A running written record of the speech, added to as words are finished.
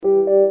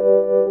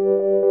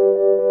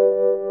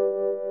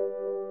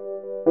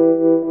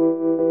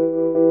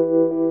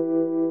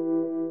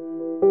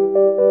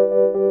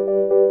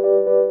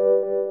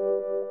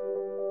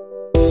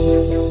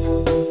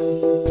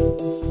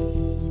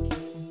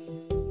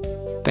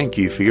Thank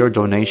you for your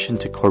donation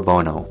to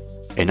Corbono,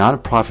 a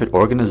non-profit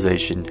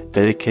organization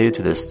dedicated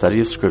to the study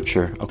of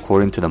Scripture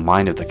according to the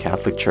mind of the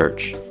Catholic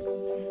Church.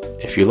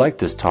 If you like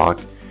this talk,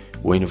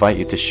 we invite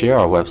you to share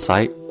our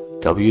website,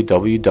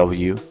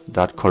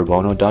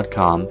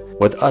 www.corbono.com,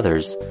 with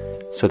others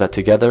so that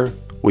together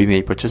we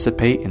may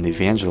participate in the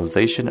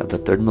evangelization of the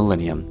third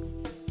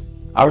millennium.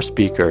 Our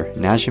speaker,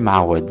 Najim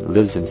Awad,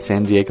 lives in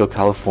San Diego,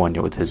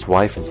 California with his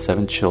wife and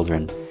 7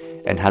 children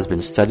and has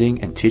been studying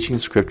and teaching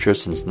Scripture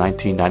since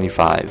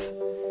 1995.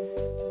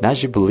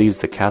 Najim believes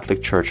the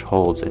Catholic Church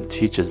holds and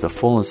teaches the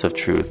fullness of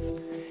truth,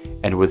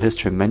 and with his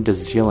tremendous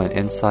zeal and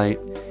insight,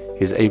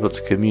 he is able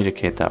to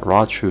communicate that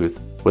raw truth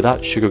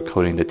without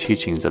sugarcoating the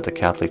teachings of the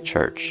Catholic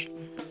Church.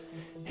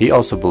 He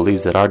also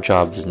believes that our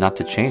job is not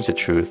to change the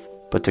truth,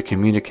 but to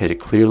communicate it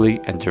clearly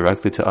and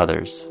directly to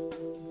others.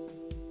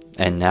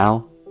 And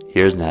now,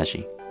 here's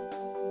Najim.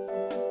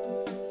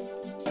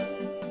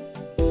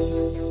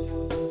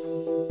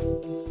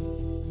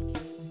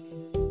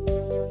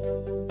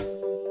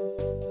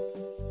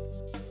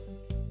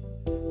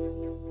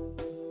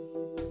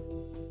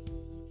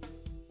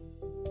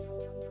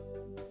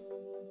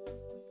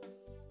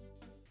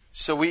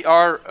 So we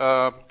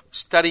are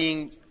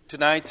studying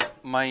tonight.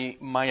 My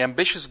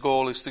ambitious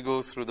goal is to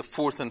go through the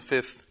 4th and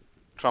 5th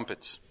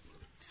trumpets.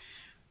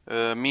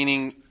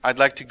 Meaning I'd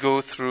like to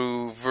go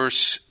through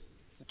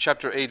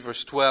chapter 8,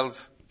 verse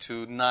 12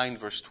 to 9,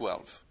 verse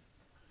 12.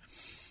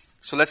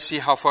 So let's see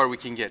how far we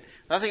can get.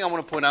 Another thing I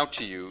want to point out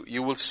to you,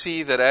 you will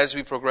see that as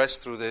we progress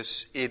through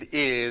this, it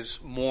is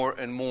more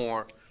and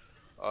more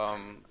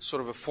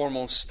sort of a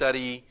formal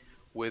study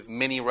with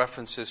many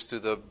references to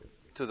the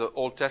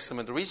Old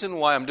Testament. The reason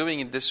why I'm doing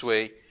it this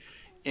way,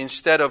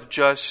 instead of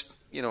just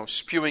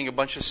spewing a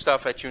bunch of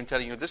stuff at you and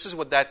telling you this is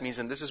what that means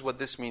and this is what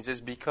this means,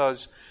 is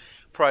because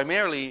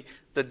primarily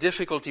the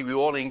difficulty we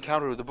all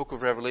encounter with the book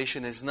of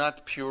Revelation is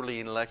not purely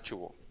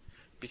intellectual,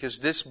 because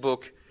this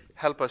book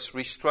helps us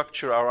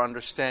restructure our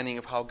understanding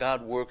of how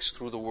God works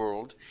through the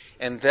world,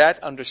 and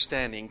that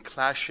understanding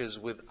clashes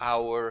with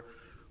our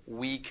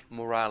weak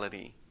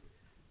morality.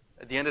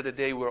 At the end of the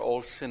day, we're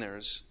all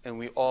sinners, and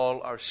we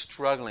all are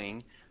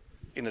struggling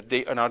in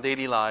our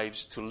daily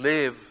lives to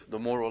live the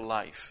moral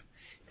life.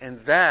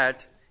 And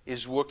that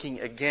is working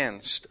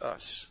against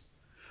us.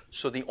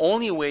 So the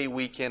only way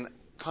we can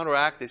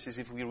counteract this is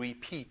if we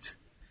repeat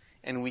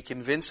and we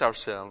convince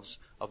ourselves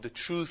of the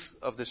truth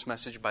of this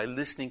message by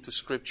listening to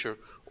Scripture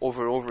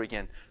over and over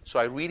again. So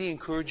I really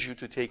encourage you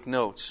to take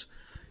notes,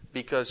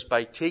 because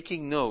by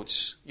taking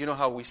notes, you know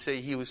how we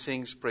say he who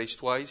sings prays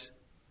twice?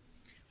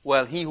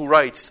 Well, he who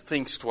writes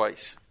thinks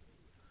twice.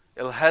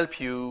 It'll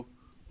help you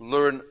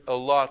learn a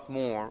lot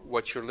more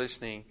what you're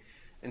listening,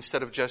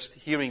 instead of just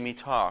hearing me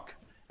talk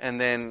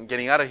and then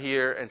getting out of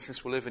here, and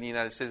since we live in the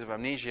United States of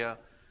amnesia,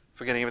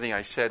 forgetting everything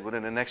I said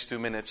within the next 2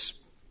 minutes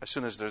as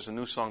soon as there's a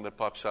new song that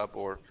pops up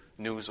or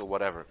news or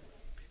whatever.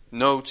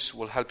 Notes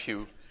will help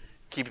you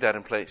keep that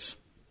in place.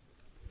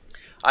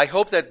 I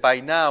hope that by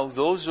now,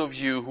 those of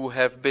you who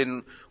have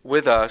been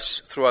with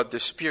us throughout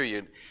this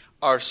period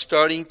are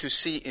starting to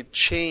see a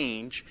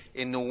change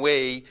in the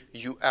way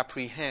you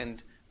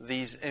apprehend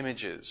these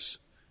images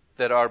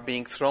that are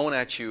being thrown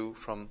at you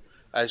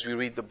as we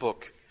read the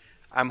book.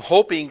 I'm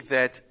hoping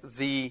that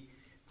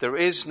there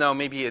is now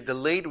maybe a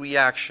delayed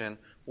reaction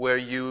where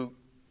you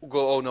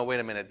go, oh no, wait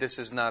a minute, this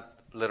is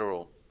not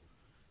literal.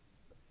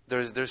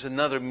 There's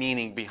another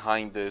meaning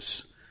behind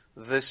this.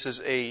 This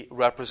is a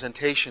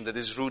representation that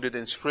is rooted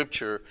in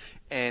Scripture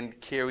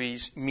and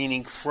carries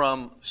meaning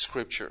from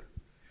Scripture.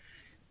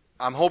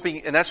 I'm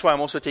hoping, and that's why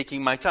I'm also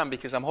taking my time,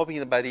 because I'm hoping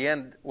that by the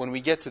end, when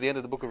we get to the end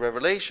of the book of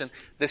Revelation,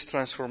 this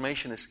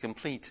transformation is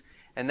complete.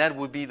 And that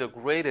would be the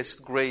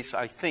greatest grace,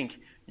 I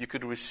think, you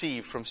could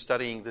receive from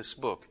studying this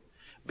book,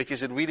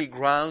 because it really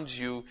grounds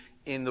you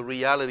in the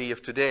reality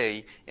of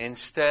today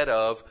instead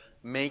of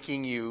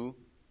making you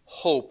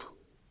hope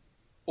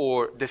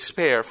or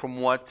despair from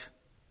what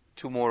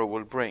tomorrow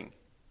will bring.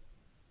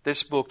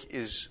 This book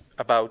is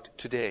about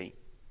today,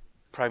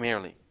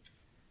 primarily,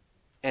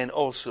 and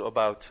also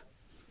about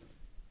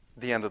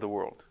the end of the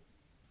world.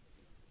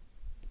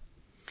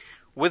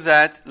 With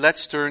that,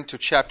 let's turn to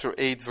chapter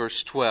 8,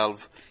 verse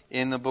 12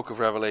 in the book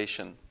of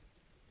Revelation,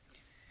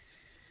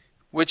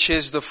 which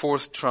is the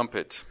 4th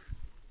trumpet.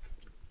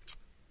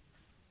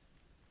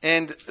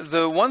 And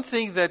the one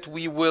thing that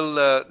we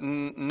will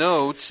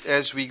note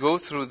as we go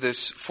through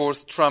this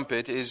 4th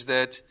trumpet is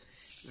that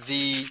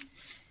the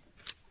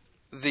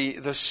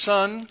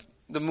sun,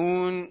 the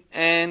moon,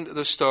 and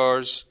the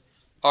stars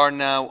are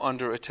now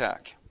under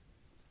attack.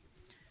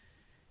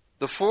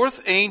 The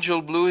 4th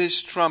angel blew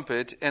his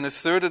trumpet, and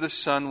 1/3 of the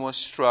sun was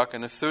struck,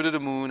 and 1/3 of the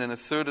moon, and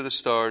 1/3 of the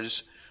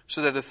stars,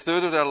 so that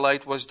 1/3 of their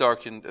light was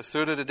darkened,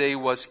 1/3 of the day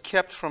was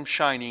kept from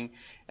shining,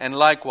 and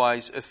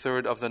likewise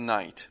 1/3 of the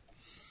night.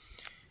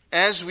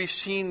 As we've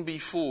seen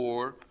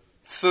before,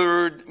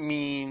 third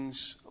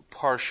means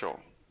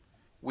partial.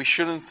 We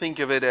shouldn't think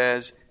of it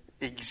as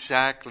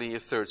exactly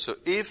 1/3. So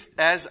if,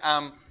 as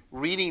I'm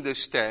reading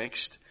this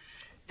text,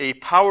 a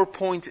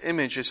PowerPoint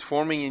image is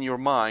forming in your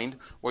mind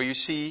where you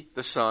see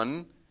the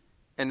sun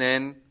and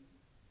then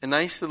a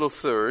nice little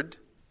third,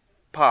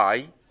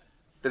 pi,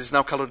 that is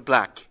now colored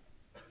black.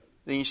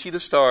 Then you see the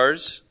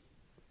stars,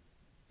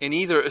 and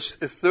either a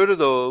third of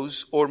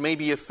those, or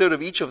maybe a third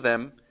of each of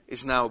them,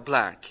 is now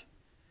black.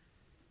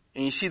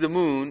 And you see the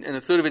moon, and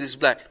a third of it is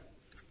black.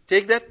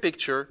 Take that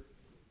picture,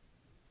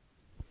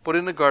 put it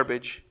in the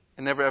garbage,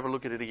 and never ever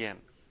look at it again.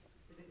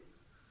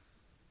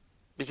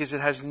 Because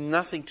it has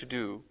nothing to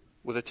do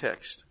with the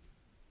text.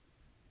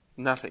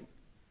 Nothing.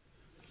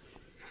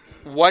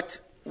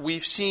 What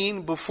we've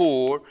seen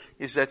before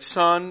is that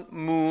sun,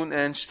 moon,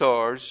 and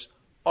stars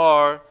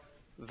are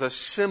the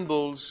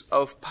symbols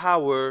of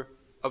power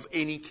of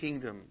any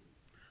kingdom.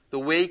 The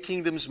way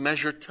kingdoms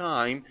measure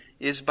time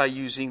is by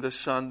using the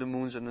sun, the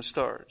moons, and the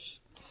stars.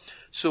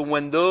 So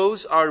when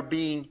those are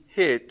being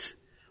hit,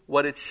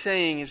 what it's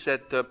saying is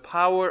that the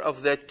power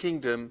of that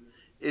kingdom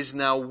is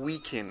now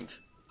weakened.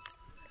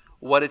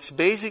 What it's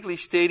basically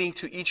stating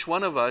to each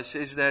one of us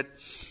is that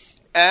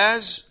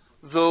as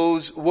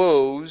those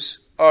woes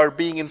are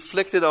being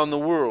inflicted on the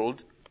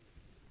world,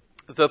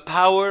 the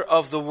power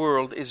of the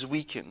world is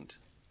weakened.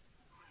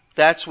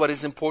 That's what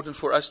is important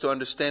for us to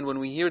understand when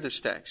we hear this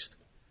text.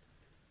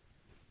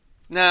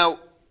 Now,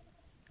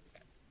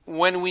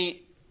 when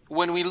we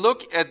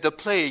look at the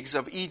plagues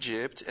of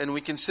Egypt and we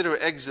consider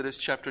Exodus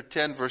chapter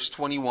 10 verse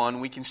 21,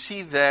 we can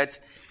see that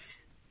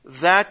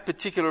that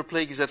particular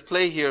plague is at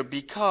play here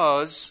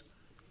because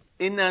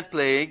in that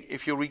plague,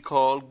 if you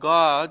recall,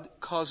 God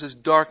causes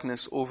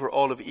darkness over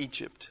all of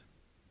Egypt.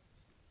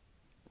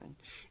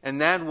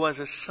 And that was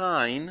a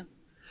sign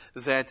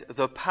that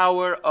the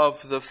power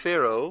of the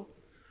Pharaoh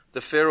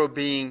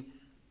being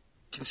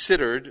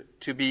considered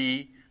to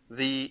be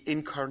the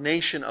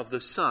incarnation of the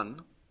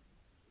Son,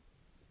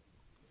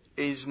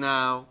 is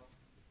now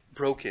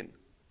broken.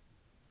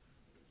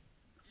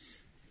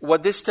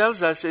 What this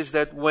tells us is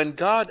that when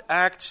God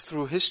acts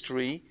through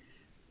history,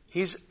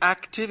 His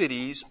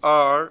activities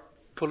are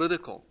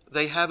political.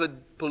 They have a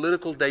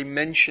political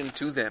dimension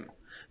to them.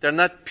 They're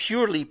not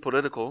purely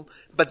political,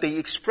 but they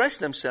express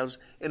themselves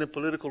in a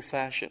political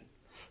fashion.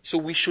 So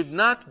we should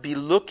not be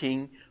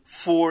looking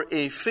for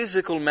a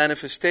physical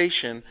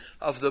manifestation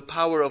of the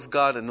power of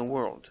God in the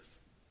world.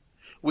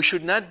 We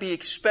should not be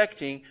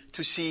expecting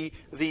to see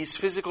these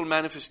physical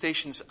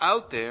manifestations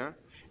out there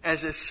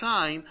as a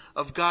sign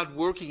of God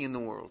working in the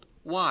world.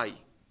 Why?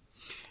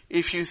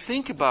 If you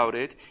think about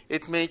it,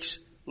 it makes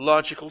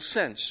logical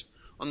sense.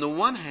 On the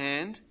one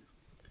hand,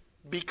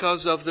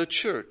 because of the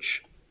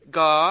church,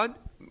 God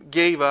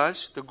gave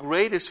us the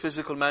greatest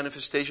physical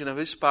manifestation of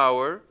His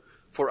power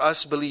for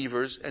us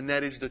believers, and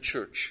that is the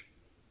church.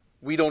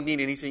 We don't need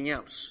anything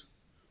else.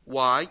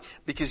 Why?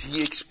 Because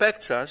He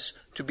expects us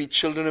to be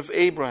children of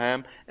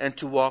Abraham and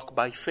to walk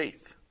by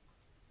faith.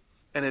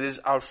 And it is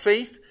our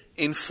faith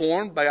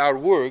informed by our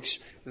works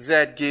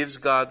that give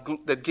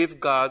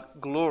God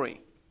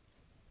glory.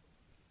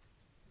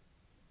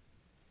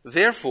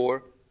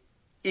 Therefore,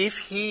 if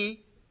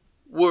He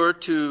were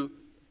to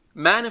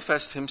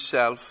manifest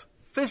Himself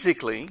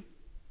physically,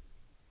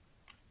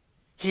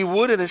 He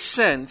would, in a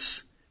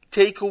sense,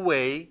 take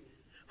away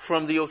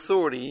from the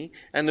authority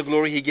and the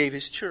glory He gave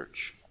His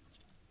church.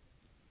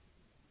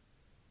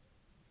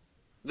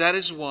 That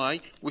is why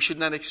we should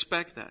not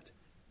expect that,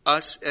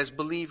 us as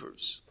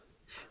believers.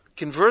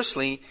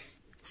 Conversely,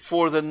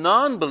 for the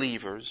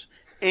non-believers,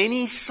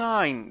 any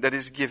sign that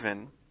is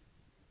given,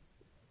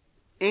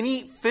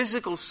 any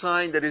physical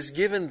sign that is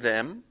given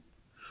them,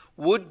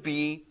 would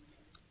be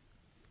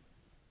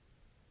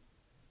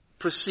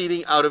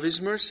proceeding out of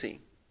His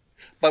mercy.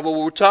 But what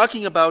we're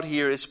talking about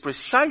here is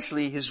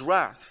precisely His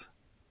wrath.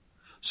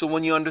 So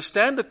when you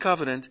understand the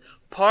covenant,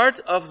 part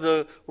of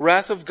the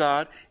wrath of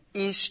God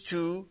is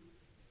to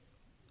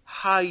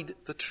hide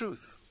the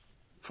truth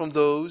from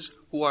those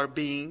who are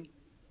being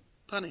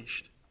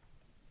punished.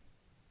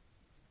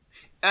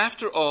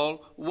 After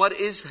all, what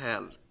is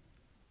hell?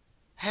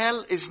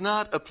 Hell is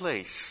not a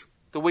place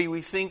the way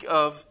we think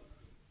of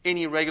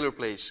any regular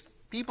place.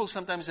 People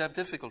sometimes have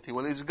difficulty.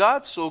 Well, is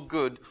God so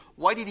good?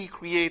 Why did He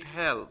create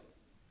hell?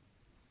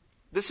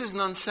 This is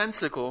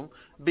nonsensical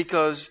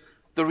because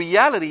the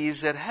reality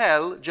is that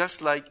hell,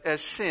 just like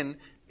as sin,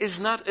 is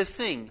not a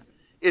thing.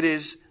 It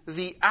is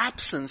the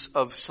absence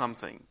of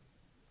something.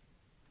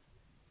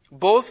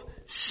 Both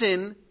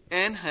sin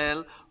and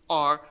hell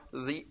are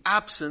the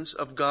absence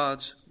of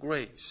God's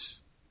grace.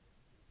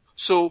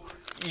 So,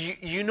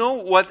 you know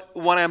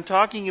what I'm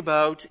talking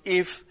about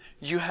if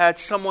you had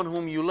someone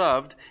whom you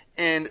loved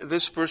and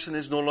this person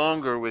is no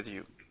longer with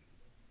you.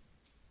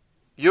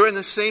 You're in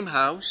the same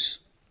house,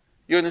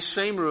 you're in the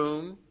same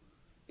room,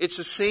 it's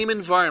the same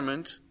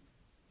environment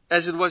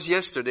as it was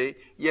yesterday,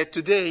 yet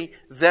today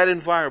that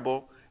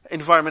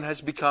environment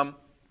has become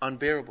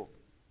unbearable.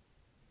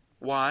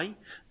 Why?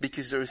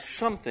 Because there is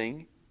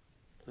something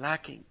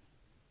lacking.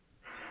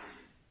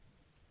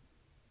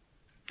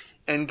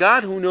 And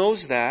God, who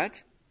knows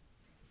that,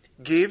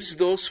 gives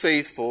those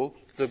faithful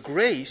the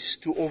grace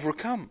to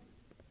overcome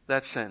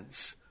that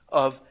sense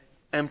of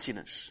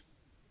emptiness,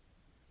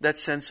 that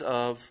sense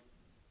of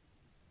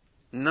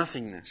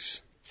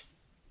nothingness.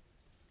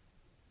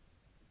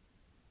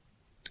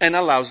 and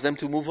allows them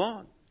to move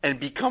on and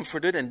be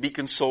comforted and be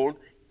consoled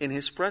in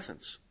His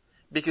presence.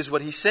 Because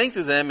what He's saying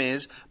to them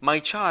is, my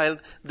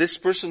child, this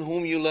person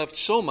whom you loved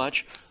so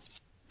much,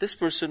 this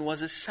person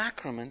was a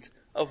sacrament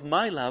of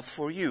my love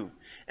for you.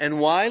 And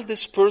while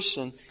this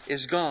person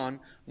is gone,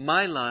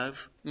 my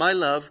love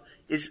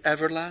is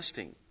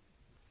everlasting.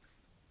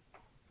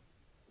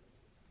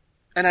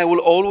 And I will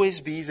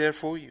always be there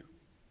for you,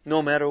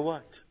 no matter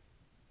what.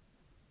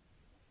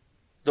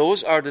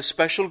 Those are the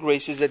special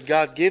graces that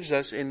God gives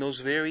us in those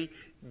very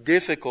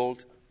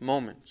difficult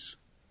moments.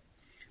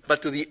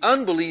 But to the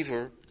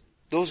unbeliever,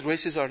 those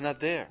graces are not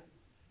there.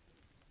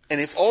 And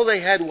if all they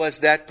had was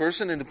that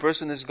person and the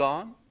person is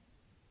gone,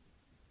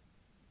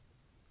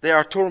 they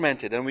are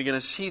tormented. And we're going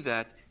to see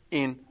that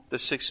in the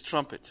sixth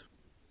trumpet.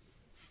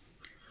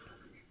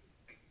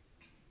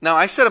 Now,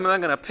 I said I'm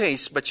not going to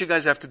pace, but you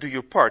guys have to do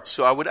your part.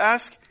 So I would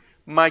ask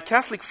my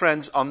Catholic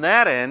friends on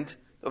that end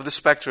of the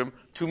spectrum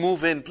to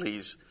move in,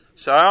 please.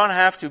 So I don't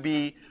have to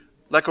be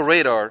like a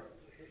radar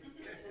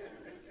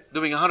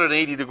doing a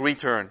 180-degree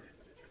turn.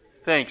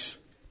 Thanks.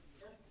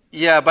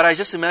 Yeah, but I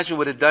just imagine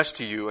what it does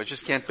to you. I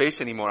just can't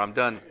pace anymore. I'm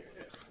done.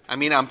 I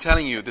mean, I'm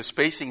telling you, the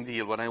spacing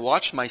deal, when I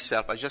watched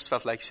myself, I just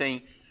felt like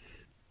saying...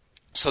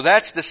 So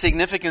that's the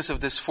significance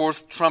of this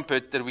fourth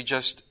trumpet that we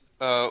just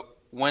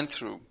went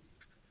through.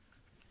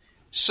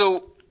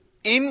 So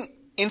in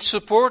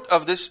support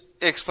of this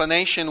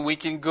explanation, we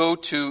can go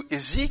to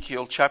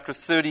Ezekiel chapter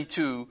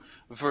 32,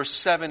 verse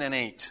 7 and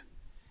 8.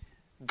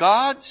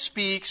 God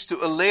speaks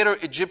to a later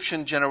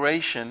Egyptian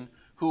generation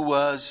who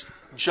was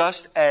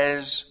just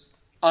as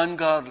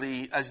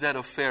ungodly as that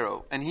of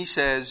Pharaoh. And he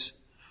says,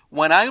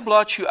 when I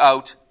blot you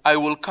out, I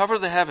will cover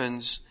the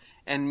heavens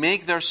and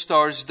make their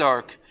stars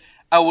dark.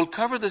 I will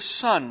cover the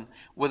sun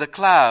with a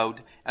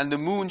cloud, and the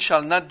moon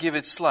shall not give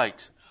its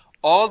light.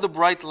 All the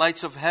bright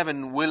lights of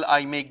heaven will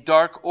I make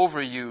dark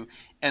over you,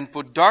 and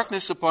put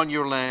darkness upon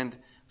your land,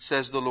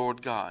 says the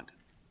Lord God.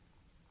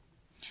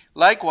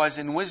 Likewise,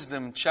 in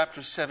Wisdom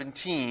chapter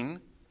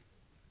 17,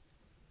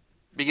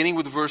 beginning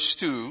with verse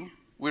 2,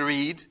 we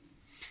read,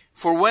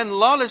 for when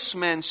lawless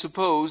men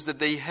suppose that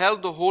they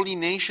held the holy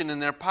nation in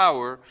their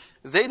power,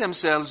 they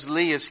themselves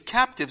lay as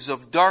captives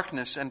of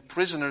darkness and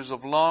prisoners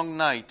of long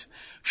night,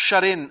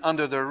 shut in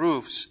under their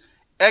roofs,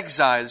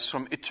 exiles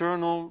from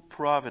eternal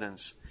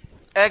providence.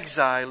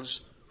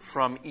 Exiles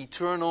from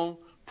eternal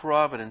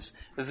providence.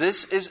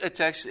 This is a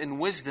text in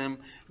Wisdom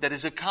that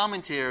is a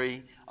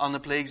commentary on the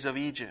plagues of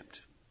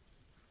Egypt.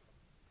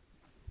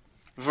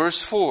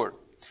 Verse 4,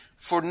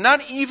 for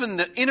not even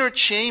the inner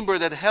chamber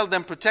that held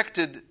them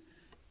protected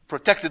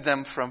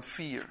them from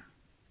fear.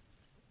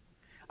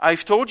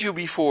 I've told you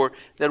before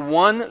that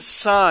one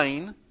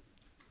sign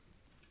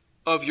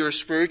of your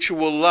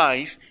spiritual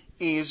life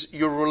is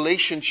your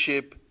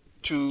relationship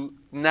to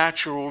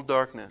natural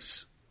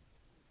darkness.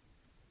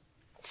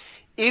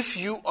 If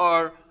you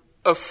are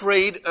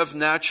afraid of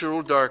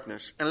natural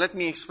darkness, and let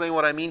me explain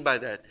what I mean by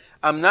that.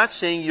 I'm not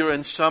saying you're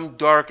in some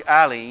dark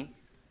alley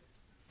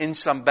in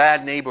some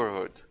bad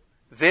neighborhood.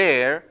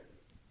 There,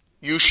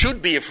 you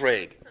should be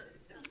afraid,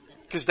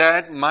 because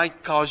that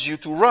might cause you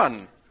to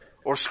run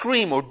or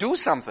scream or do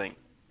something.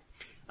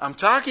 I'm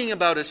talking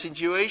about a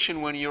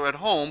situation when you're at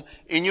home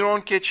in your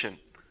own kitchen.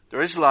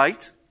 There is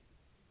light.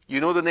 You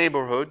know the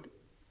neighborhood.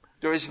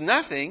 There is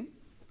nothing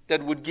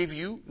that would give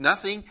you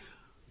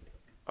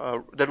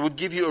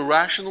a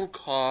rational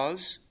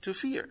cause to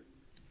fear.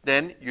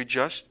 Then you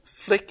just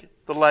flick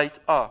the light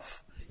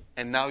off,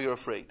 and now you're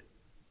afraid.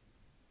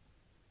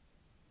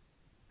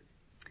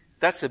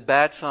 That's a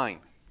bad sign.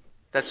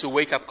 That's a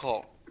wake-up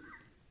call.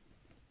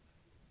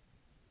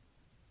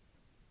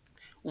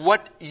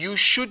 What you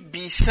should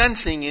be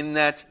sensing in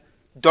that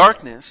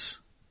darkness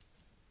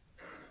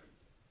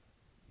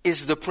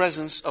is the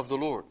presence of the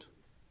Lord.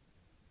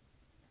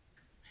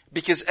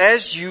 Because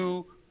as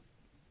you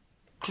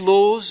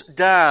close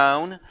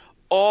down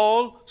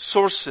all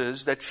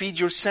sources that feed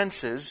your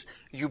senses,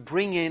 you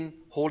bring in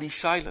holy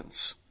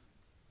silence.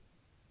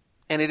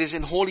 And it is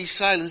in holy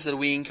silence that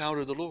we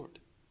encounter the Lord.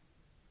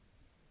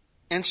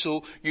 And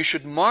so you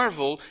should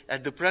marvel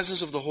at the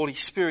presence of the Holy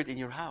Spirit in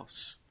your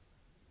house.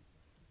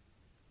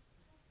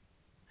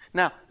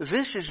 Now,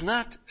 this is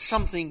not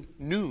something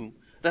new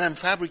that I'm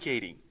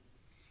fabricating.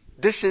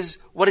 This is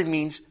what it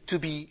means to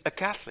be a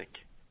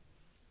Catholic.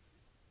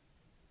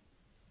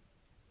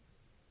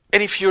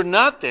 And if you're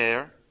not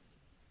there,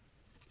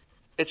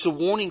 it's a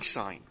warning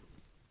sign.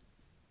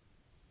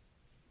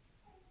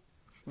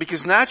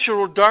 Because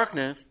natural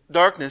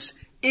darkness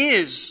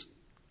is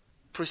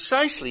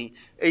precisely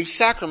a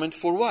sacrament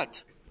for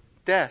what?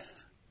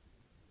 Death.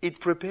 It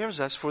prepares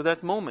us for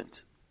that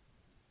moment.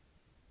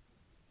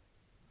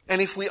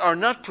 And if we are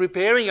not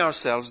preparing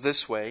ourselves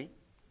this way,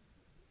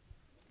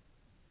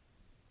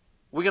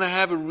 we're going to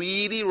have a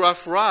really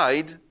rough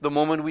ride the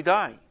moment we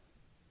die.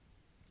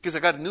 Because I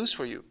got news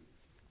for you.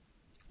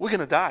 We're going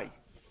to die.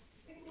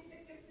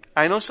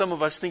 I know some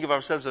of us think of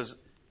ourselves as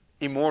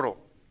immortal.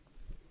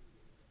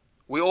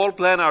 We all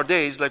plan our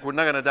days like we're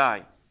not going to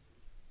die.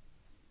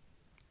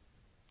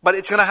 But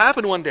it's going to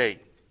happen one day.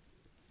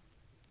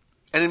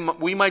 And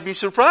we might be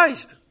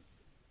surprised.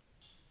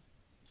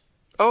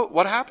 Oh,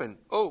 what happened?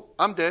 Oh,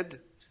 I'm dead.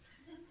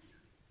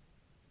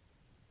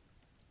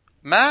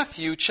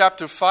 Matthew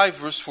chapter 5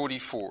 verse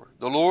 44.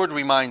 The Lord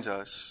reminds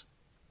us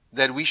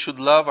that we should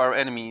love our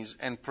enemies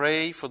and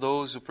pray for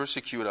those who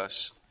persecute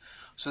us,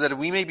 so that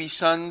we may be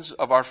sons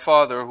of our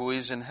Father who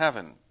is in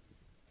heaven.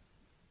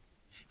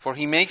 For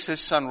He makes His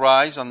sun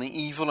rise on the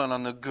evil and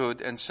on the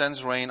good, and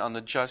sends rain on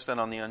the just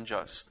and on the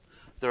unjust.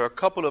 There are a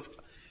couple of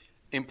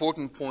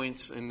important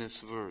points in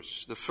this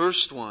verse. The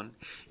first one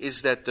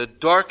is that the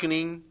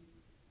darkening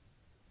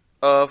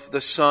of the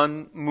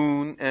sun,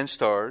 moon, and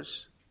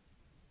stars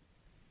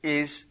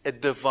is a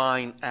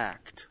divine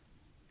act.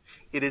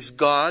 It is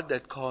God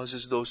that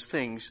causes those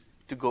things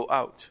to go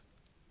out,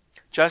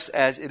 just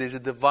as it is a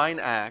divine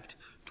act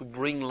to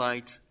bring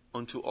light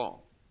unto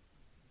all.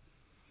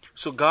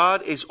 So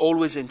God is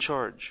always in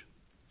charge.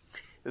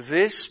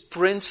 This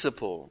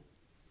principle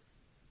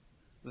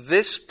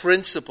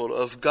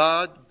of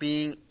God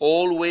being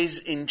always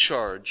in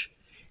charge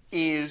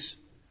is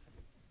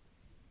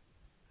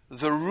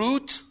the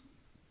root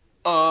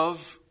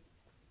of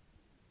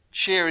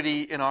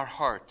charity in our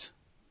heart.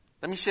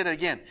 Let me say that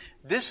again.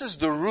 This is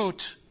the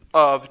root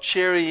of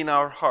charity in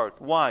our heart.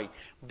 Why?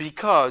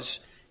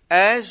 Because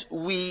as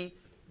we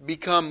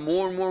become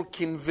more and more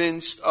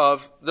convinced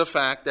of the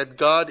fact that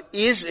God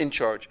is in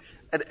charge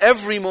at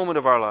every moment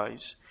of our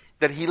lives,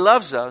 that He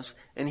loves us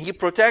and He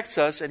protects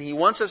us and He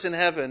wants us in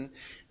heaven,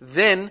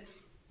 then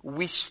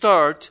we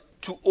start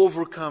to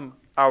overcome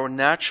our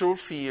natural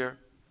fear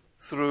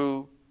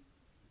through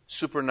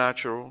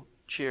supernatural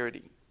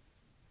charity.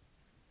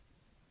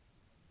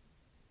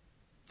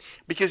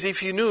 Because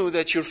if you knew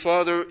that your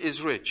Father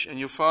is rich and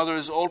your Father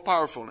is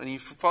all-powerful and your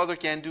Father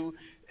can do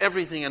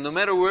everything, and no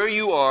matter where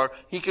you are,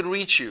 He can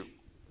reach you,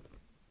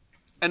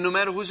 and no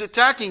matter who's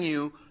attacking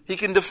you, He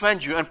can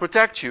defend you and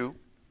protect you,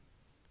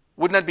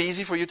 wouldn't that be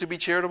easy for you to be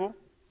charitable?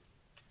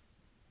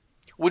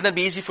 Wouldn't that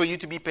be easy for you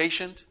to be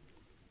patient?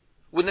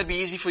 Wouldn't that be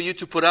easy for you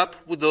to put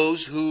up with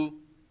those who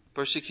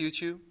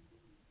persecute you?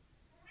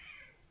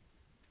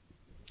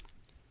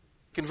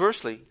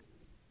 Conversely,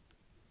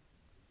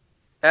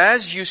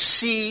 as you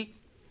see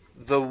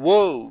the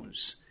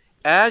woes,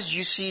 as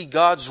you see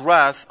God's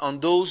wrath on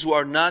those who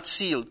are not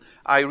sealed,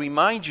 I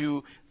remind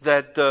you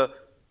that the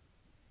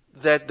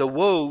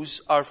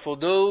woes are for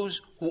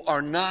those who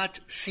are not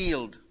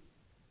sealed.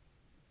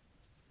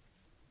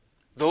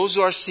 Those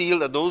who are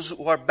sealed are those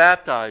who are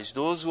baptized,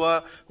 those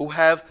who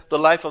have the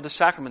life of the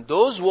sacrament.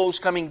 Those woes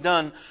coming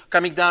down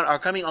are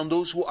coming on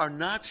those who are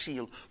not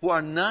sealed, who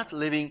are not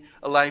living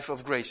a life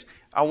of grace.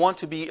 I want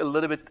to be a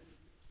little bit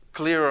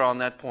clearer on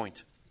that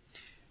point.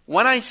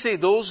 When I say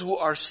those who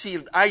are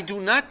sealed, I do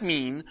not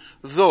mean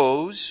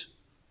those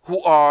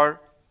who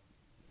are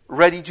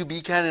ready to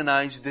be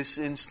canonized this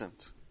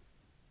instant.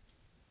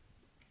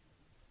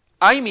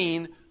 I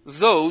mean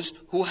those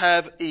who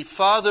have a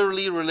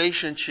fatherly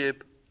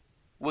relationship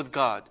with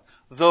God,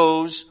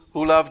 those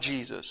who love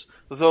Jesus,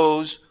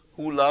 those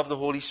who love the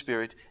Holy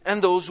Spirit,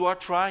 and those who are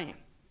trying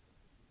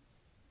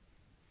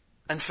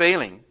and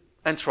failing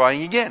and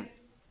trying again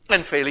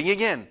and failing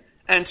again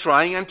and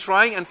trying and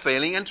trying and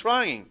failing and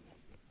trying.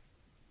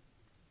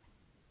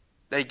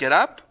 They get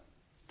up,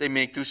 they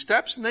make 2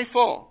 steps, and they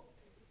fall.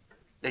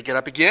 They get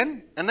up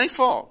again, and they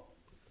fall.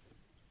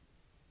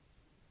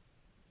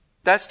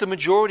 That's the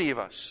majority of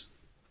us.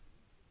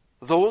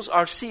 Those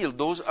are sealed.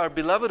 Those are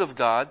beloved of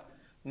God,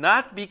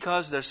 not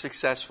because they're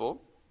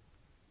successful,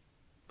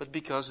 but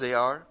because they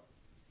are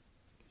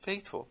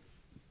faithful.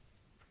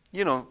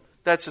 You know,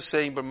 that's a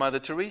saying by Mother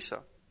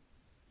Teresa.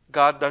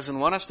 God doesn't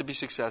want us to be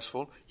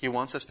successful. He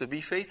wants us to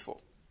be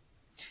faithful.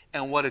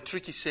 And what a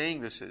tricky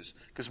saying this is.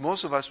 Because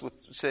most of us would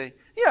say,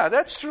 yeah,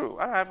 that's true.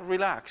 I have to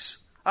relax.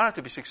 I don't have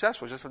to be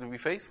successful. I just have to be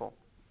faithful.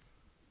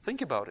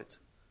 Think about it.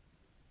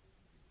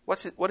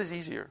 What is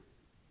easier?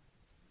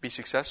 Be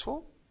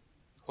successful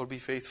or be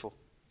faithful?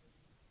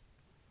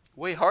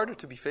 Way harder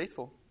to be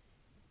faithful.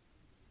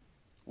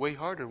 Way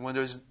harder when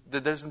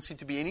there doesn't seem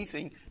to be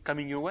anything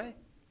coming your way.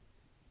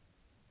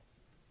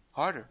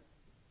 Harder.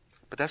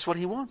 But that's what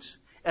He wants.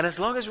 And as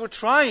long as we're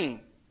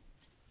trying,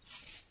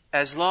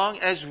 as long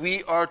as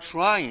we are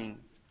trying,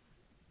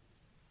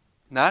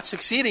 not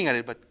succeeding at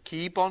it, but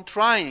keep on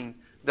trying,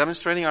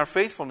 demonstrating our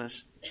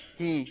faithfulness,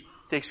 He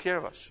takes care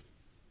of us.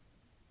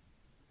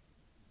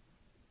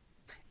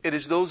 It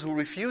is those who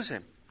refuse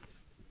Him.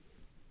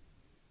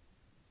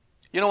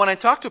 You know, when I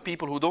talk to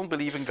people who don't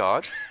believe in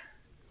God,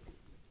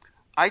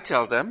 I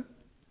tell them,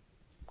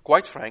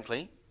 quite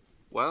frankly,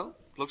 well,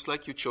 looks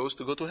like you chose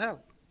to go to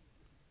hell.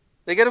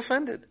 They get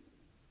offended.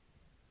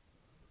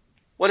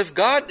 What if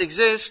God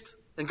exists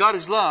and God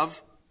is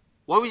love?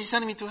 Why was He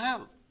sending me to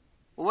hell?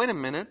 Well, wait a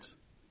minute.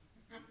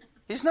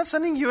 He's not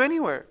sending you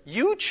anywhere.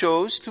 You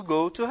chose to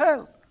go to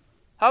hell.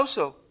 How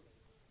so?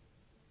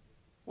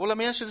 Well, let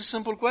me ask you the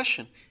simple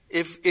question.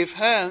 If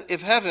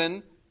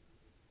heaven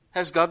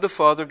has God the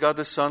Father, God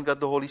the Son, God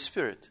the Holy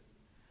Spirit,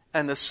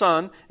 and the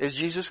Son is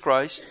Jesus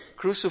Christ,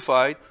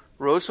 crucified,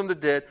 rose from the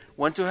dead,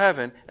 went to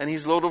heaven, and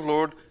He's Lord of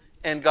Lords,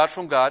 and God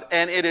from God,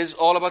 and it is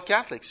all about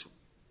Catholics.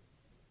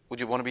 Would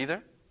you want to be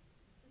there?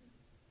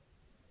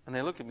 And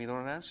they look at me,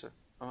 don't answer.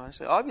 And I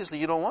say, obviously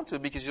you don't want to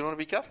because you don't want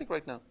to be Catholic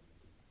right now.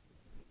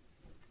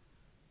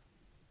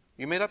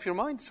 You made up your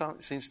mind,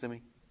 it seems to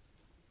me.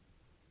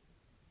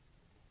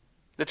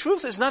 The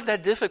truth is not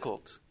that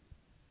difficult.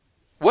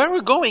 Where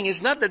we're going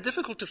is not that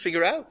difficult to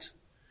figure out.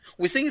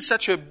 We think it's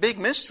such a big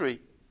mystery.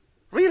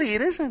 Really,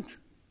 it isn't.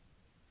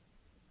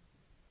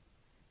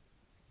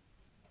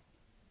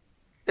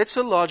 It's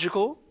a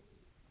logical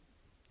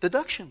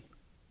deduction.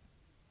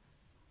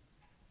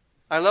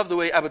 I love the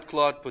way Abbot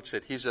Claude puts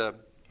it. He's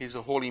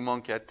a holy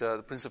monk at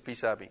the Prince of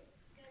Peace Abbey.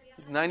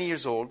 He's 90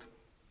 years old.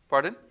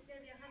 Pardon?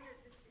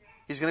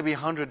 He's going to be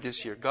 100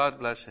 this year. God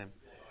bless him.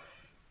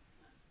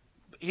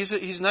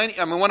 He's 90.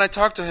 I mean, when I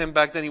talked to him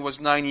back then, he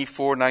was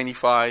 94,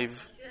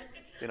 95.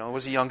 He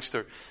was a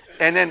youngster.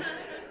 And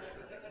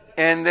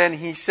then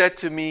he said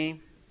to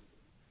me,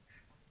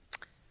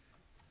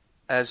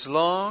 as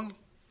long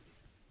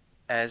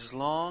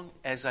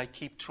as I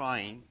keep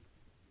trying,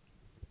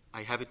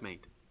 I have it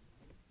made.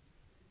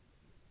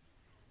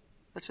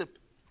 That's it.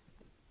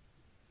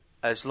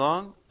 As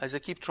long as I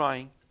keep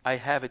trying, I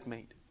have it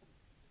made.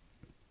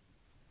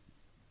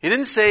 He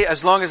didn't say,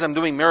 as long as I'm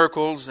doing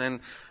miracles and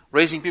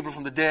raising people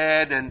from the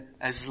dead, and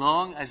as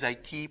long as I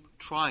keep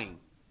trying,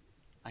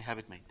 I have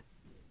it made.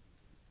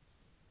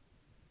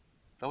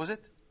 That was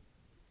it.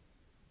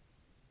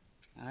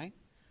 All right?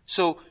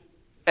 So,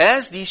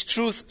 as these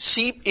truths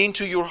seep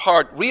into your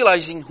heart,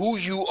 realizing who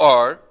you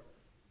are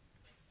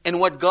and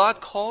what God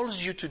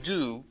calls you to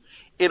do,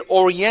 it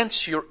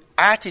orients your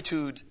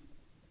attitude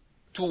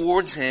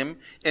towards Him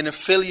in a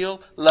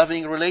filial,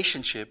 loving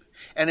relationship.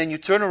 And then you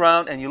turn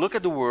around and you look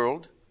at the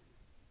world,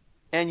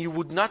 and you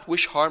would not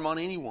wish harm on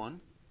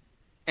anyone.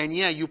 And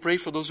yeah, you pray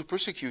for those who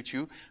persecute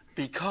you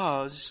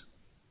because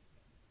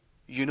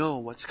you know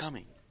what's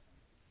coming.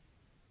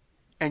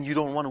 And you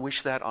don't want to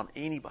wish that on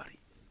anybody.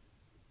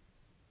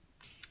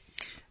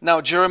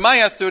 Now,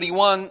 Jeremiah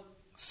 31,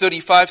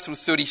 35 through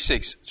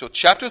 36. So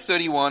chapter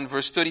 31,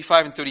 verse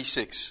 35 and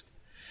 36.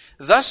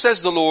 Thus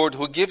says the Lord,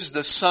 who gives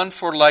the sun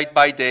for light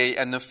by day,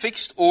 and the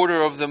fixed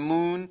order of the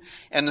moon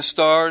and the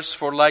stars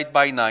for light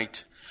by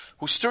night,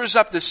 who stirs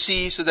up the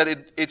sea so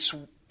that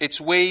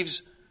its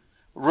waves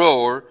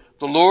roar.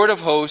 The Lord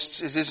of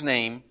hosts is His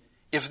name.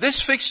 If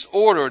this fixed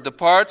order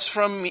departs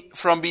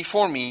from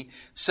before me,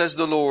 says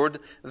the Lord,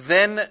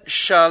 then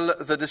shall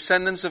the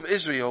descendants of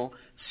Israel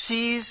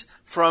cease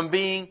from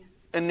being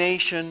a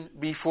nation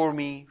before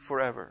me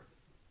forever.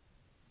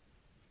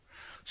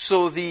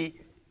 So the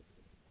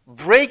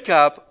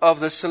breakup of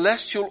the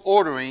celestial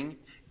ordering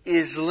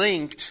is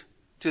linked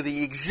to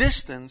the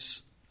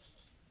existence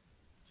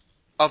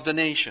of the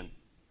nation.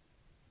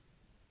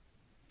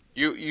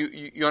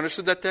 You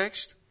understood that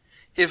text?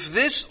 If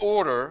this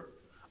order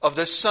of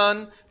the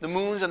sun, the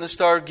moons, and the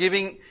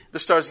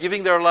stars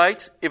giving their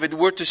light, if it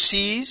were to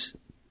cease,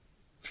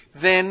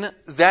 then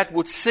that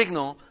would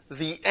signal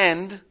the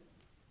end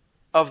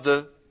of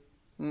the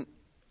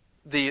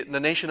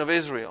nation of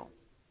Israel.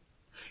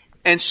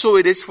 And so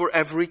it is for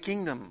every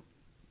kingdom.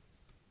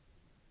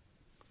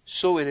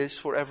 So it is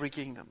for every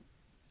kingdom.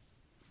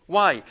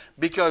 Why?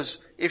 Because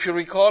if you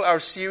recall our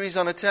series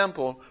on a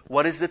temple,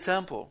 what is the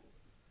temple?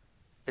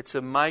 It's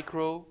a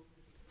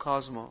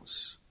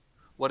microcosmos.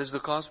 What is the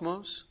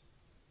cosmos?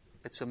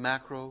 It's a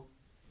macro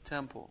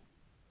temple.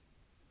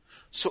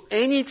 So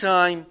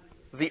anytime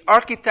the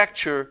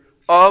architecture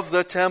of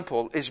the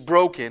temple is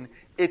broken,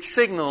 it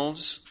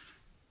signals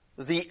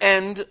the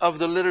end of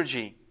the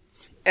liturgy.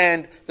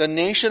 And the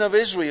nation of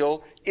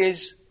Israel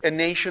is a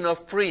nation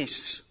of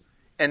priests.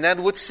 And that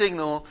would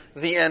signal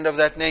the end of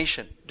that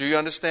nation. Do you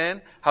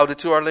understand how the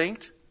two are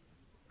linked?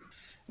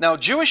 Now,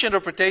 Jewish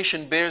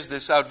interpretation bears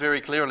this out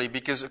very clearly,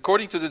 because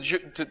according to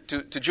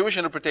to Jewish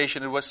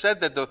interpretation, it was said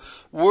that the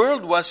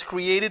world was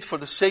created for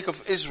the sake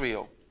of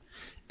Israel.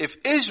 If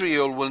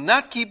Israel will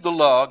not keep the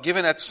law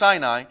given at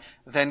Sinai,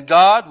 then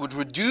God would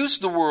reduce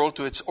the world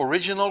to its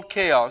original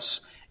chaos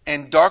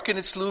and darken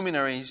its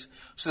luminaries,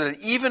 so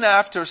that even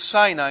after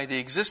Sinai, the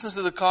existence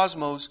of the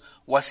cosmos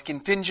was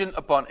contingent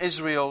upon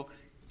Israel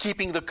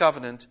keeping the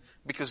covenant,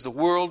 because the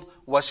world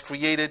was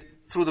created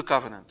through the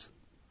covenant.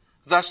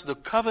 Thus, the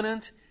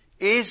covenant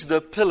is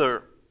the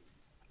pillar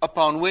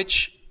upon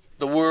which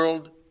the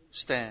world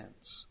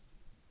stands.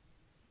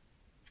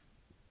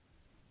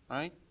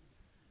 Right?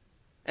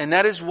 And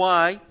that is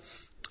why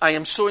I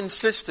am so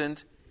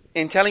insistent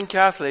in telling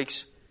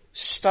Catholics,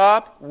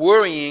 stop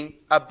worrying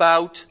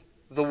about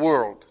the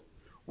world.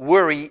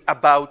 Worry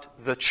about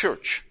the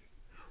church.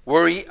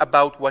 Worry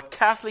about what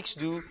Catholics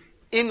do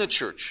in the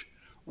church.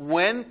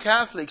 When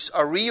Catholics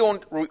are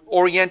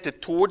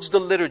reoriented towards the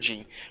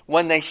liturgy,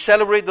 when they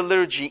celebrate the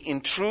liturgy in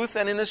truth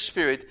and in the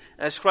Spirit,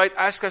 as Christ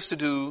asks us to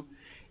do,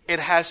 it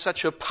has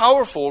such a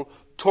powerful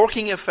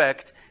torquing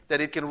effect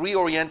that it can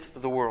reorient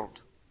the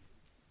world.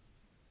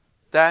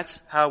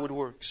 That's how it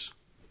works.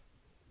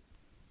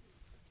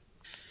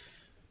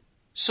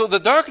 So the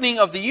darkening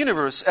of the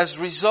universe as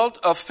a result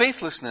of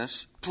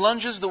faithlessness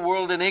plunges the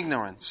world in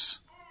ignorance.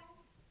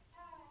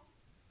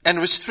 and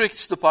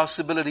restricts the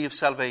possibility of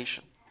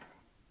salvation.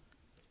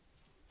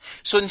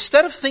 So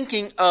instead of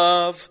thinking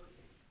of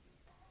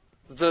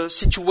the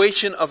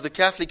situation of the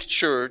Catholic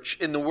Church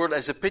in the world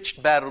as a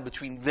pitched battle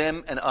between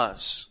them and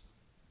us,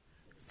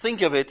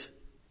 think of it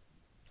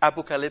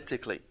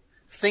apocalyptically.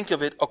 Think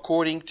of it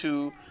according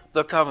to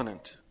the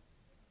covenant.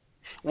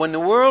 When the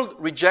world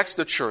rejects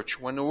the church,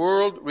 when the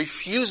world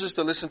refuses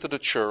to listen to the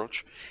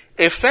church,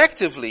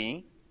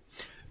 effectively,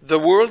 the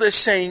world is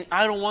saying,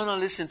 I don't want to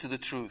listen to the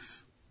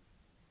truth.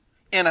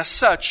 And as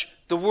such,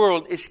 the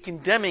world is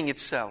condemning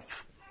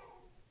itself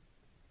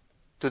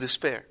to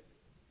despair.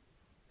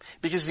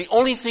 Because the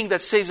only thing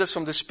that saves us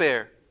from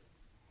despair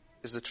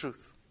is the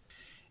truth.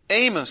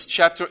 Amos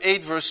chapter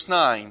 8 verse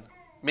 9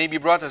 may be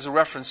brought as a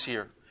reference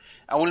here.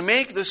 I will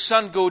make the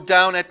sun go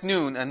down at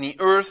noon and the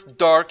earth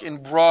dark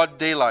in broad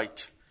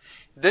daylight.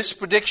 This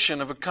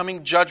prediction of a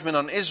coming judgment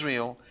on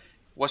Israel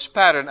was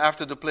patterned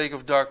after the plague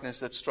of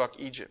darkness that struck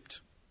Egypt.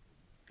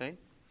 Okay?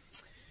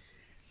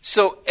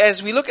 So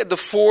as we look at the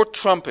four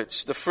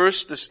trumpets, the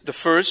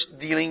first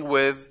dealing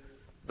with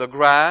the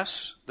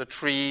grass, the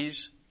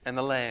trees, and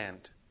the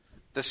land.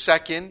 The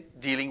second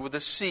dealing with the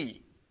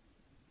sea.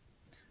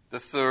 The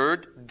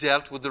third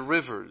dealt with the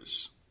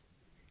rivers.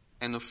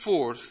 And the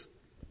fourth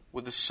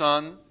with the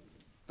sun,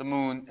 the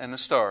moon, and the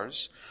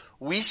stars.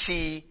 We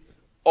see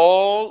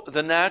all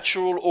the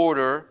natural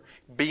order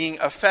being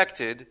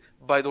affected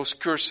by those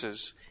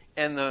curses.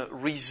 And the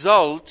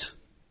result,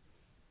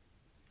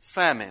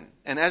 famine.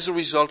 And as a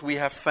result, we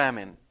have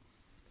famine.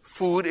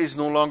 Food is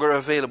no longer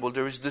available.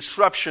 There is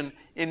disruption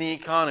in the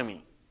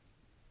economy.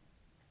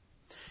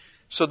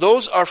 So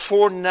those are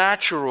four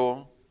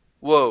natural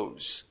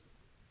woes.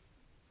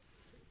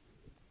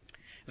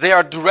 They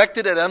are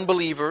directed at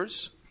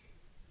unbelievers,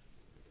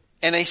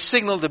 and they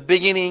signal the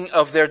beginning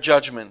of their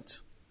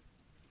judgment.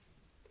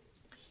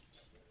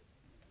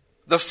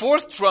 The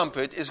fourth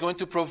trumpet is going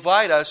to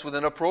provide us with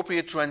an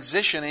appropriate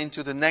transition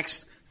into the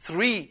next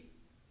three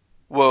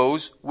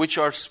woes, which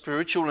are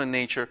spiritual in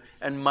nature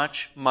and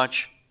much,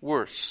 much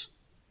worse.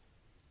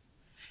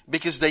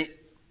 Because they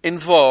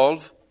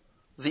involve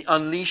the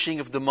unleashing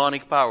of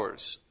demonic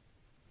powers.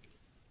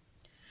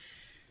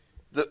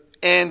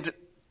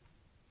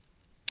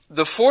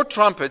 The four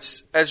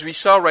trumpets, as we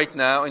saw right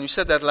now, and you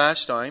said that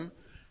last time,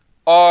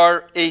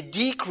 are a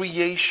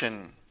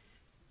decreation.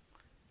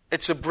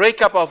 It's a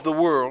breakup of the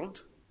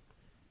world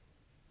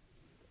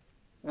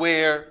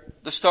where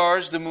the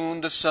stars, the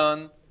moon, the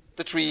sun,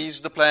 the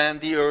trees, the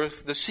plant, the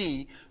earth, the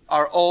sea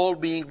are all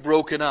being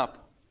broken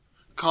up,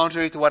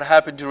 contrary to what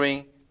happened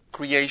during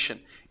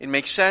creation. It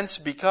makes sense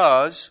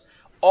because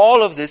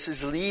all of this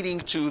is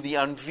leading to the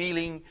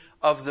unveiling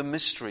of the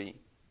mystery,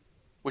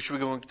 which we're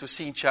going to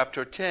see in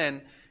chapter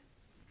 10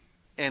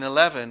 and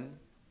 11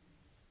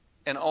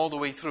 and all the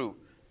way through.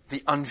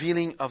 The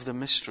unveiling of the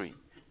mystery,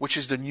 which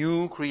is the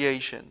new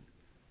creation,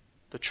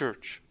 the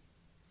church.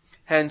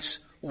 Hence,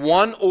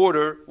 one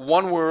order,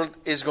 one world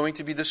is going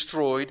to be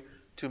destroyed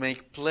to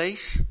make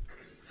place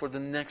for the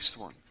next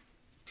one.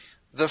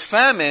 The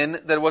famine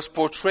that was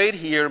portrayed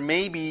here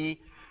may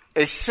be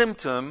a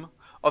symptom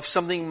of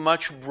something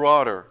much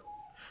broader.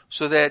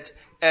 So that,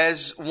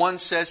 as one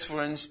says,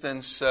 for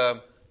instance,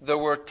 there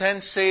were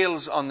 10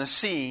 sails on the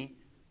sea,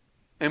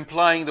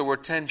 implying there were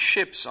 10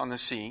 ships on the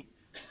sea.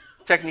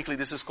 Technically,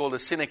 this is called a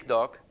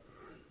synecdoche,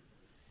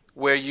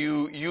 where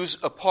you use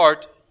a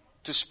part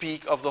to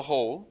speak of the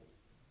whole.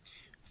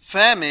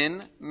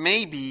 Famine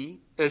may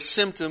be a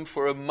symptom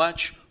for a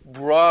much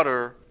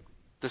broader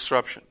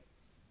disruption.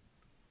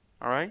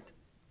 All right?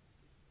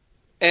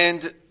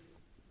 And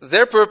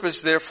their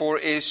purpose, therefore,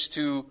 is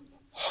to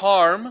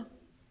harm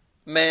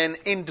man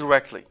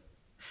indirectly,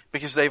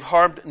 because they've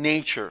harmed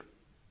nature.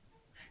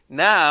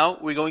 Now,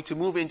 we're going to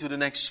move into the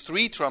next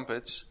three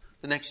trumpets,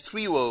 the next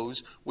three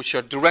woes, which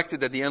are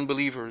directed at the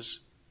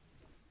unbelievers.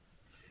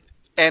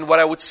 And what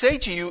I would say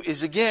to you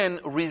is, again,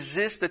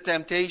 resist the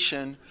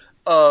temptation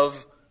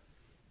of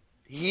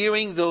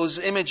hearing those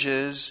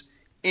images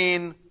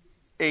in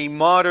a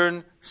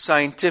modern,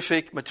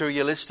 scientific,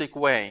 materialistic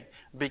way,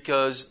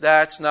 because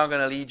that's not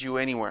going to lead you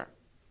anywhere.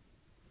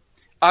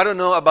 I don't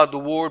know about the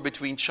war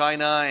between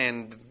China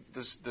and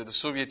the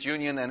Soviet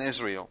Union and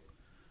Israel.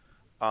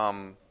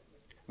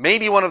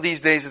 Maybe one of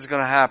these days it's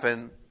going to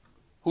happen.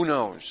 Who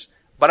knows?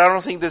 But I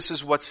don't think this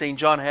is what St.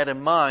 John had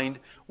in mind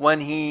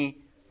when he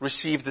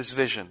received this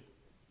vision.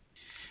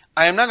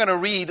 I am not going to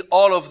read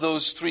all of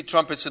those three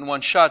trumpets in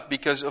one shot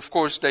because, of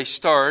course, they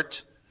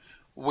start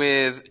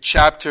with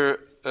chapter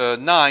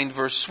 9,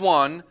 verse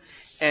 1,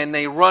 and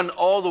they run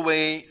all the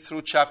way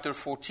through chapter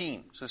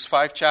 14. So it's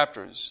 5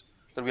 chapters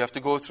that we have to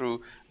go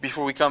through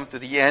before we come to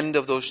the end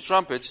of those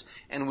trumpets,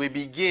 and we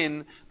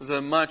begin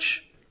the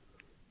much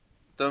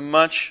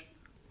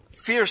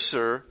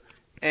fiercer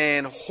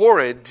and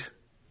horrid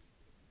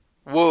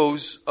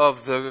woes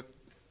of the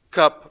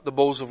cup, the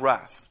bowls of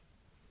wrath.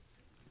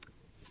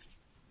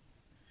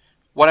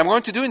 What I'm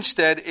going to do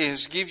instead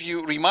is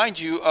remind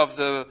you of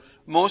the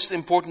most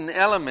important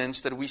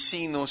elements that we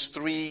see in those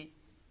three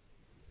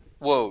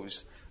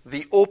woes.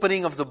 The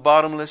opening of the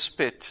bottomless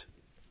pit,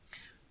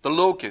 the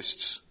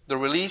locusts, the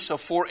release of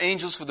 4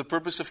 angels for the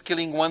purpose of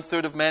killing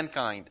 1/3 of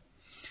mankind,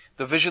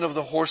 the vision of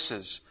the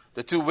horses,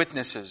 the 2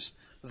 witnesses,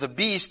 the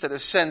beast that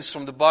ascends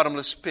from the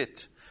bottomless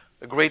pit,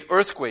 the great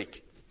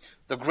earthquake,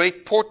 the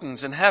great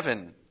portents in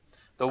heaven,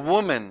 the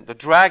woman, the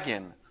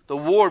dragon, the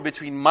war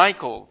between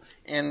Michael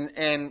and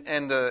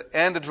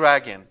the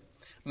dragon,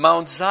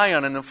 Mount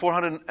Zion and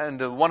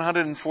the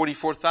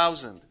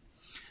 144,000,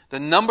 the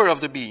number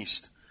of the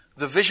beast,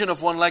 the vision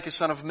of one like a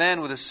son of man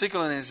with a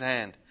sickle in his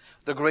hand,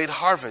 the great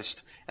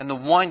harvest, and the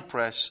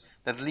winepress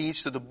that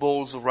leads to the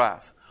bowls of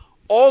wrath.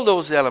 All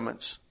those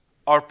elements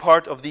are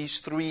part of these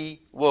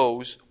 3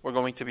 woes we're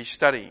going to be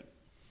studying.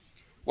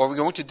 What we're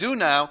going to do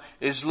now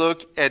is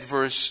look at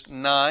verse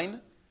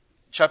 9,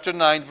 chapter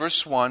 9,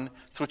 verse 1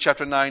 through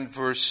chapter 9,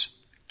 verse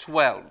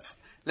 12.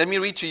 Let me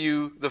read to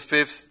you the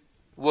 5th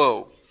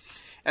woe.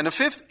 And the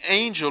 5th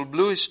angel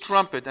blew his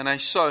trumpet, and I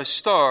saw a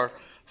star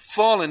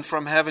fallen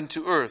from heaven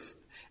to earth.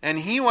 And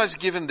he was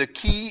given the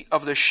key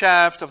of the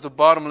shaft of the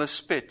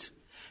bottomless pit.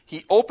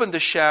 He opened the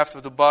shaft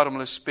of the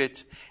bottomless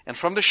pit, and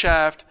from the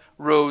shaft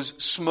rose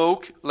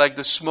smoke like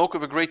the smoke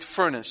of a great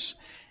furnace.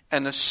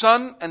 And the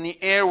sun and the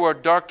air were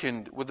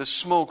darkened with the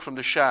smoke from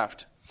the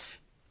shaft.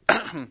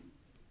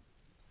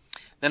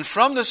 Then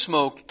from the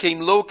smoke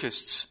came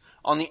locusts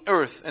on the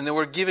earth, and they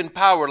were given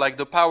power like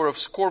the power of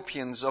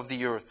scorpions of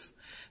the earth.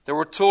 They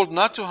were told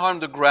not to harm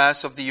the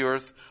grass of the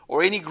earth,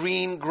 or any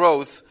green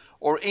growth,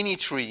 or any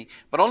tree,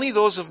 but only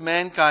those of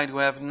mankind who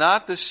have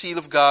not the seal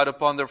of God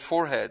upon their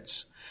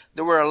foreheads.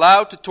 They were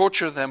allowed to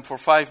torture them for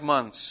 5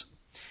 months,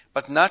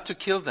 but not to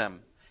kill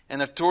them.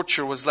 And the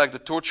torture was like the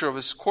torture of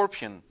a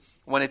scorpion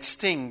when it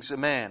stings a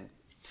man.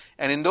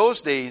 And in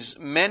those days,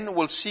 men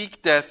will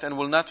seek death and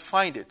will not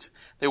find it.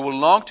 They will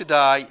long to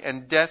die,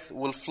 and death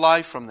will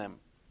fly from them.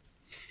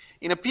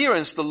 In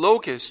appearance, the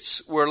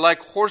locusts were like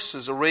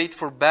horses arrayed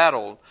for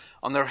battle.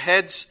 On their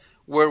heads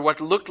were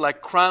what looked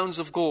like crowns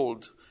of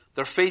gold.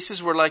 Their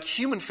faces were like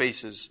human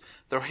faces,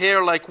 their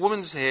hair like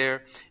woman's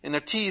hair, and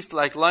their teeth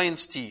like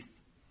lion's teeth.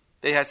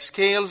 They had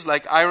scales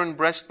like iron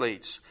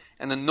breastplates,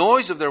 and the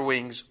noise of their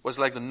wings was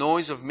like the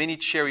noise of many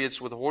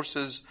chariots with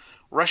horses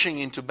rushing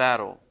into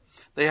battle.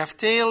 They have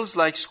tails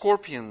like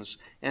scorpions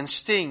and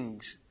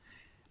stings,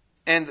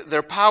 and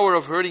their power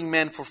of hurting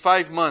men for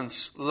 5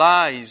 months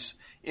lies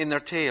in their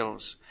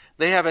tails.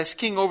 They have as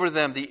king over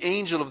them the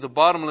angel of the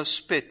bottomless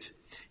pit.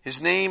 His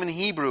name in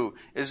Hebrew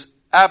is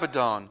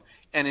Abaddon,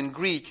 and in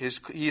Greek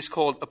he is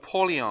called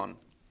Apollyon.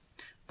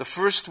 The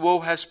first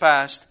woe has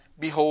passed.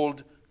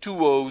 Behold, 2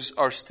 woes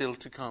are still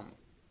to come.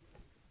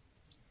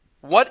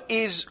 What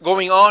is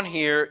going on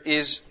here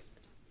is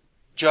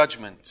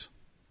judgment.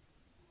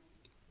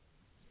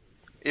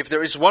 If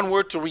there is one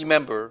word to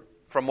remember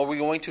from what we're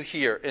going to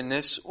hear in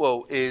this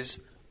woe is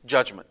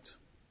judgment.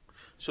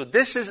 So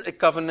this is a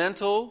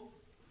covenantal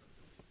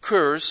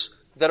curse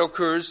that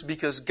occurs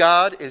because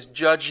God is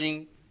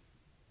judging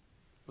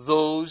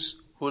those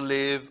who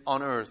live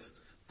on earth,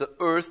 the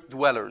earth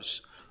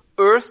dwellers.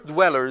 Earth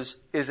dwellers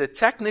is a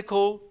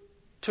technical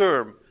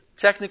term,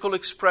 technical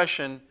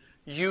expression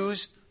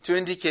used to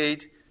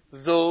indicate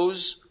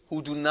those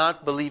who do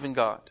not believe in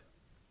God.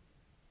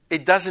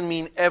 It doesn't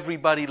mean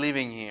everybody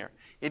living here.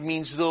 It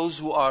means those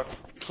who are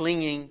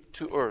clinging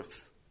to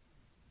earth.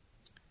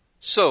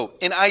 So,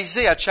 in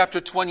Isaiah chapter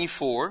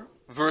 24,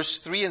 verse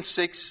 3 and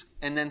 6,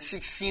 and then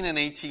 16 and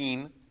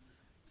 18,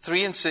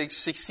 3 and 6,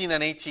 16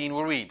 and 18,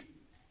 we read,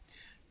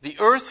 The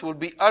earth will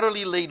be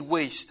utterly laid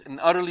waste and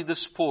utterly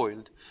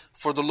despoiled,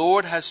 for the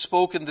Lord has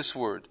spoken this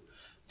word.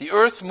 The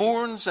earth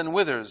mourns and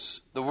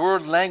withers, the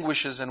world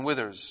languishes and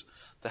withers.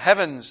 The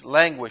heavens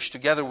languish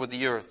together with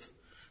the earth.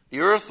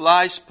 The earth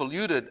lies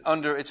polluted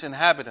under its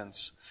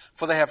inhabitants,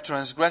 for they have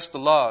transgressed the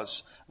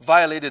laws,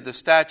 violated the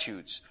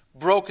statutes,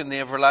 broken the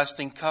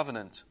everlasting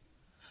covenant.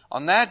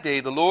 On that day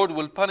the Lord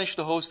will punish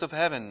the host of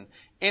heaven,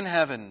 in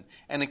heaven,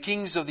 and the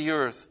kings of the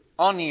earth,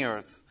 on the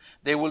earth.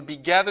 They will be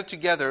gathered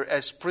together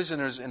as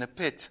prisoners in a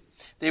pit.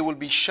 They will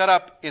be shut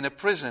up in a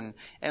prison,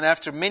 and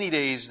after many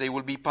days they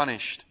will be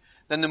punished.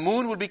 Then the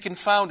moon will be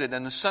confounded,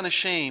 and the sun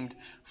ashamed,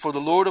 for the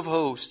Lord of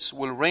hosts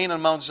will reign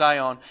on Mount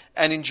Zion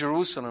and in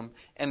Jerusalem,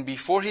 and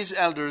before his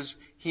elders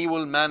he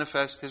will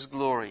manifest his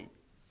glory.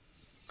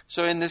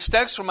 So in this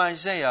text from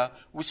Isaiah,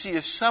 we see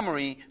a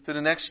summary to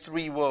the next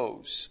 3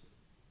 woes,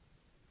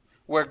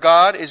 where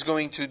God is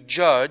going to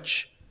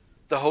judge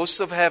the hosts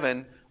of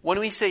heaven. When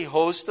we say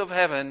host of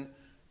heaven,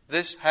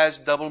 this has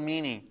double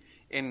meaning.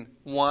 In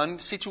one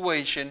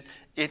situation,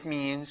 it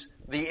means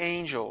the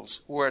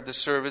angels who are at the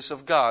service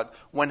of God,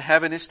 when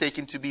heaven is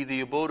taken to be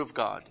the abode of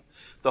God.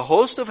 The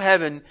host of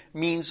heaven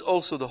means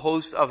also the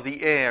host of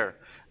the air.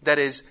 That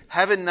is,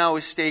 heaven now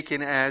is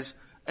taken as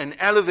an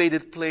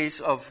elevated place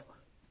of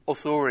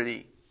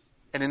authority.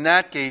 And in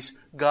that case,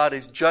 God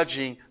is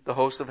judging the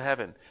host of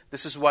heaven.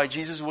 This is why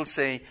Jesus will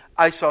say,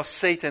 I saw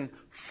Satan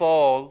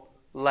fall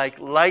like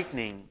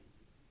lightning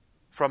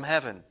from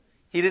heaven.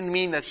 He didn't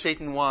mean that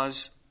Satan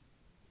was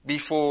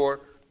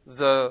before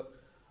the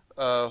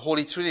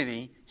Holy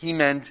Trinity. He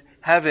meant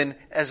heaven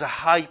as a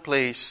high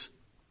place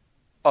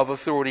of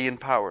authority and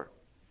power.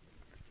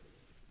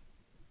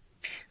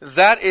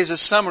 That is a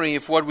summary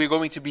of what we're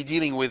going to be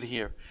dealing with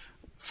here.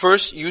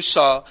 First, you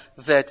saw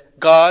that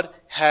God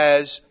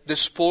has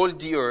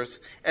despoiled the earth,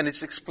 and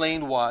it's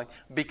explained why.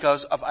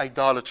 Because of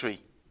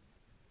idolatry.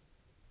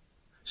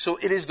 So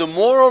it is the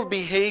moral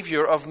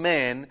behavior of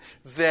man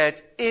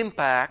that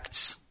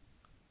impacts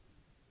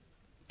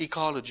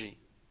ecology.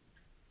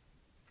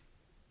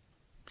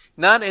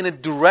 Not in a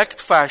direct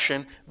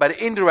fashion,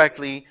 but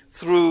indirectly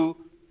through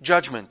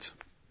judgment.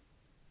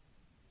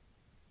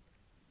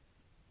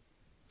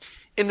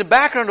 In the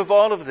background of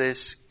all of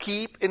this,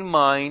 keep in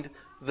mind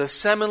the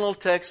seminal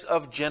text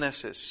of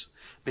Genesis,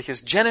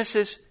 because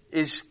Genesis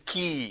is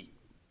key.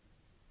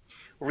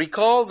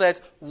 Recall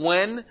that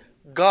when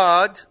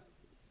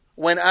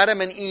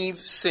Adam and Eve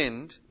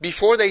sinned,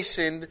 before they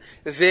sinned,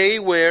 they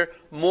were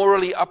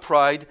morally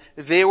upright,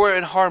 they were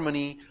in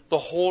harmony, the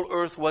whole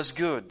earth was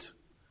good.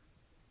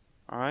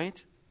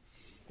 Alright?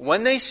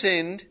 When they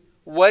sinned,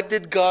 what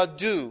did God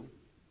do?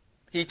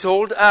 He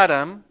told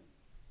Adam,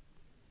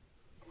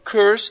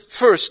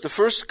 the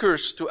first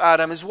curse to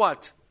Adam is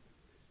what?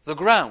 The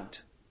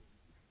ground.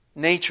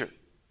 Nature.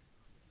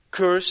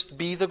 Cursed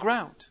be the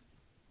ground.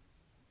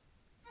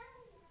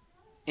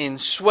 In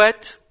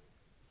sweat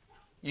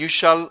you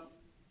shall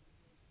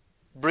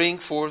bring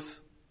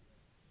forth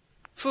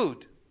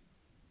food.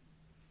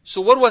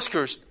 So what was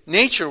cursed?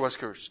 Nature was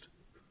cursed.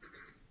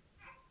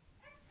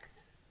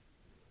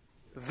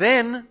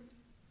 Then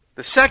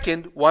the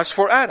second was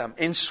for Adam,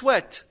 in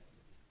sweat.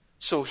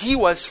 So he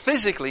was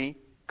physically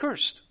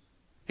cursed.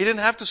 He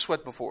didn't have to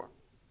sweat before.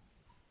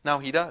 Now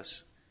he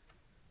does.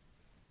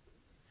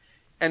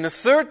 And the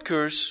third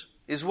curse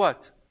is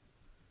what?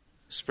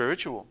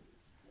 Spiritual.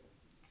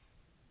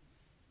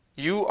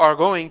 You are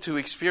going to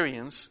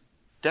experience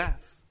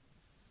death.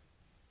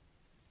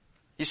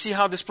 You see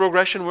how this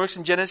progression works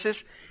in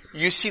Genesis?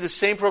 You see the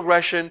same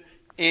progression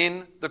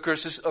in the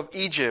curses of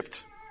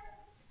Egypt.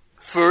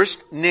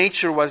 First,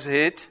 nature was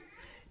hit,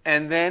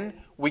 and then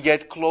we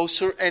get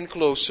closer and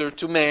closer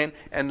to man,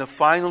 and the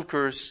final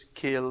curse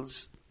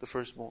kills the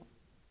firstborn.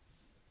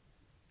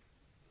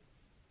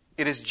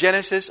 It is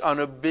Genesis on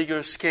a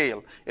bigger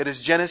scale. It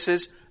is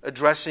Genesis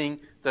addressing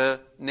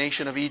the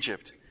nation of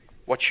Egypt.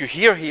 What you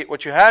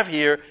have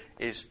here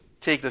is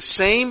take the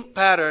same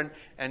pattern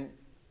and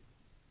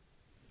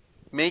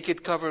make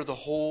it cover the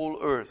whole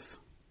earth.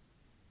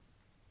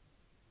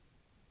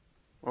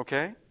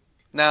 Okay?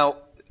 Now,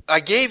 I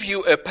gave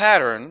you a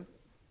pattern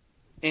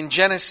in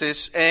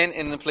Genesis and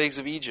in the plagues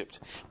of Egypt.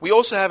 We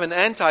also have an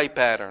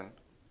anti-pattern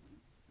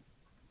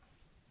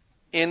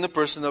in the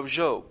person of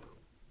Job.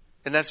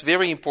 And that's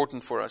very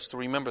important for us to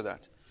remember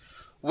that.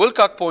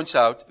 Wilcock points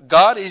out,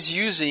 God is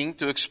using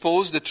to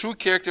expose the true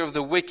character of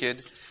the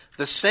wicked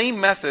the same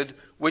method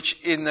which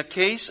in the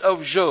case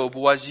of Job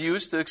was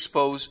used to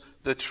expose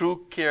the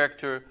true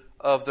character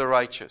of the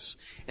righteous.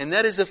 And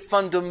that is a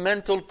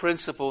fundamental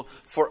principle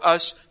for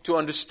us to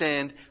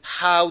understand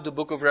how the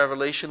book of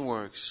Revelation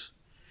works.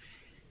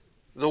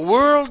 The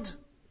world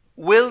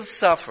will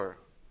suffer.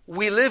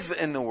 We live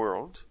in the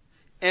world,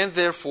 and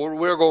therefore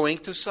we're going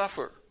to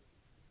suffer.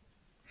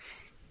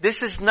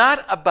 This is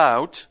not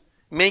about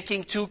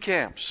making two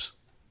camps.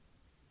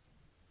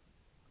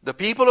 The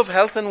people of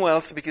health and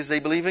wealth because they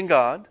believe in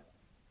God,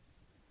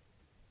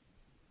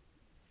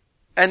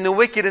 and the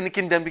wicked and the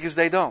condemned because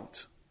they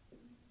don't.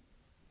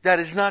 That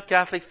is not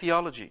Catholic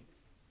theology.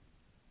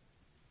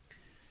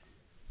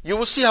 You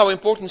will see how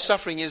important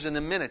suffering is in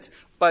a minute.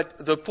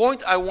 But the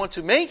point I want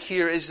to make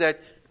here is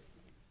that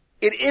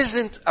it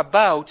isn't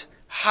about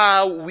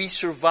how we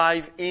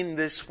survive in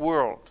this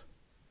world.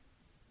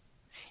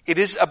 It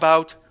is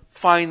about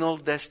final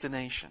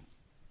destination.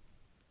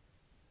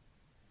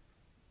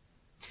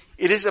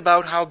 It is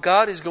about how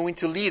God is going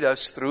to lead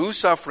us through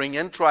suffering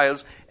and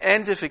trials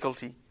and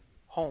difficulty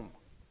home.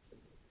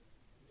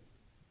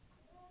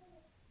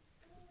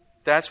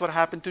 That's what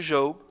happened to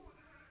Job.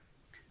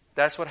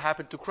 That's what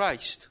happened to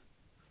Christ.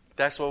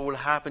 That's what will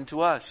happen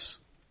to us.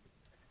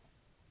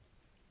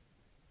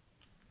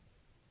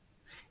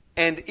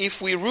 And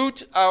if we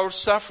root our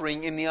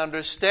suffering in the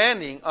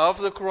understanding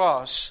of the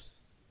cross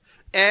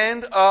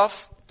and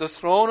of the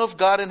throne of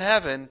God in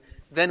heaven,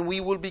 then we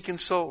will be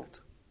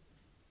consoled.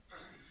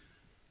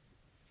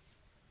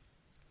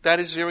 That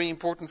is very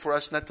important for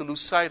us not to lose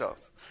sight of.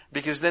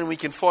 Because then we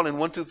can fall in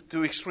one of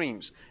two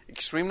extremes.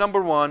 Extreme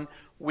number one,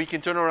 we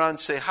can turn around and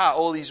say,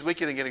 all these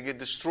wicked are going to get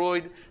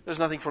destroyed. There's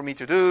nothing for me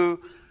to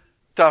do.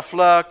 Tough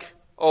luck.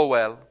 Oh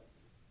well.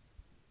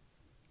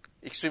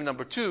 Extreme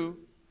number two,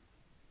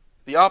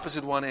 the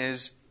opposite one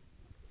is,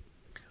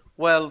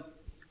 God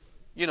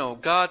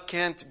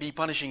can't be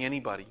punishing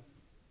anybody.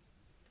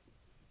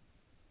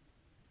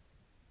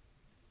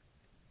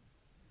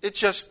 It's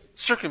just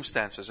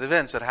circumstances,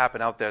 events that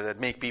happen out there that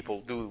make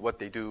people do what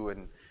they do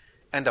and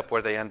end up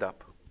where they end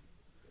up.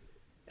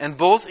 And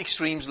both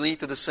extremes lead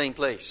to the same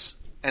place.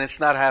 And it's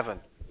not heaven.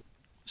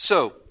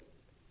 So,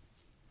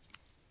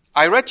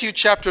 I read to you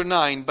chapter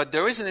 9, but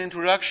there is an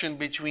introduction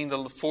between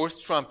the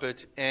fourth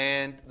trumpet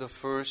and the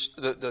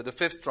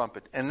fifth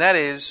trumpet. And that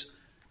is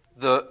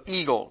the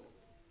eagle.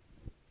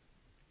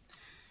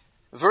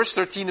 Verse Verse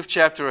 13 of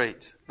chapter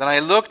 8. Then I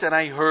looked and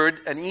I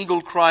heard an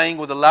eagle crying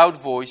with a loud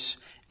voice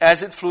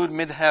as it flew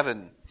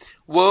mid-heaven.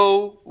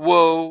 Woe,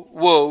 woe,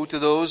 woe to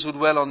those who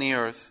dwell on the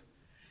earth,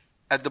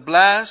 at the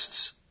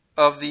blasts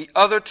of the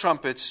other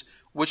trumpets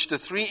which the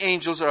three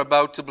angels are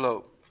about to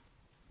blow.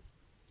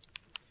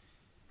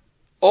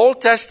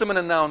 Old Testament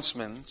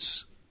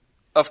announcements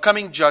of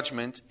coming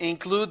judgment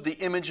include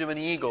the image of an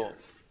eagle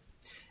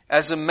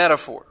as a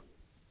metaphor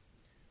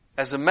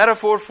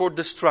for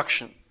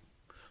destruction.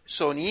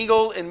 So an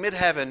eagle in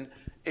mid-heaven,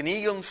 an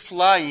eagle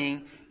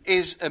flying,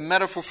 is a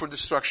metaphor for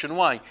destruction.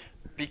 Why?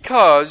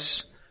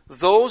 Because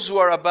those who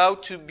are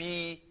about to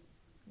be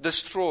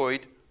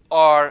destroyed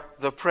are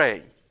the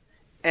prey.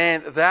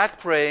 And that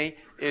prey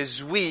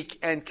is weak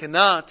and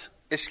cannot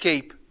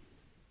escape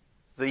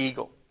the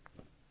eagle.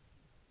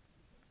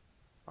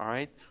 All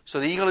right? So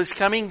the eagle is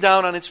coming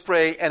down on its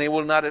prey and it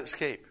will not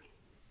escape.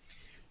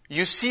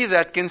 You see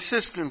that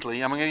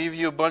consistently. I'm going to give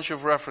you a bunch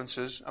of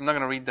references. I'm not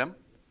going to read them.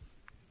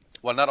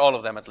 Well, not all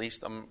of them at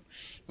least.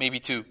 Maybe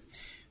two.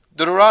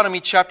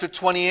 Deuteronomy chapter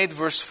 28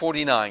 verse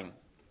 49.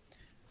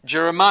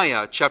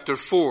 Jeremiah chapter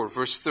 4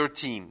 verse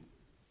 13.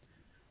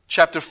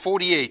 Chapter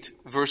 48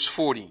 verse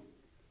 40.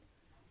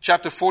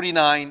 Chapter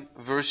 49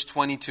 verse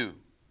 22.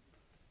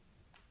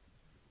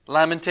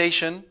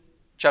 Lamentation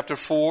chapter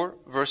 4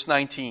 verse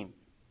 19.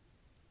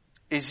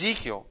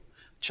 Ezekiel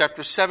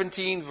chapter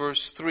 17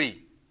 verse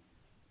 3.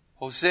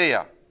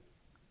 Hosea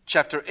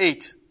chapter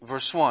 8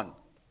 verse 1.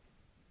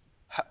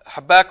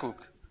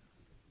 Habakkuk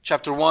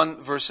chapter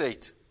 1 verse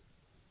 8.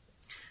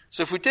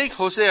 So if we take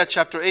Hosea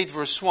chapter 8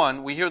 verse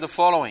 1, we hear the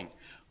following.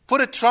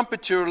 Put a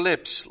trumpet to your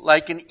lips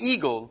like an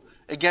eagle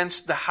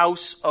against the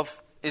house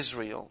of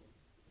Israel.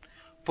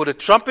 Put a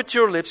trumpet to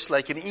your lips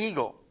like an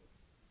eagle.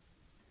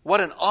 What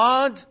an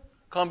odd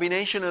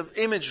combination of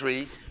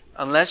imagery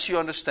unless you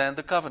understand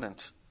the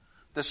covenant.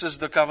 This is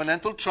the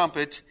covenantal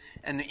trumpet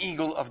and the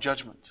eagle of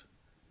judgment.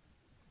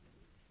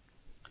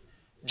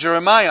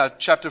 Jeremiah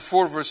chapter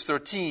 4 verse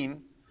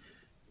 13.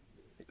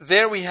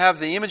 There we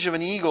have the image of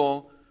an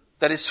eagle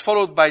that is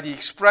followed by the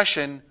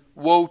expression,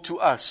 woe to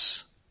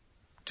us,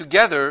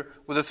 together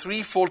with the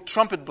threefold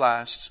trumpet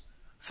blasts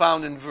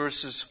found in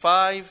verses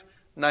 5,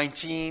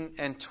 19,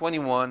 and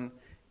 21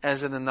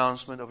 as an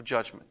announcement of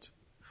judgment.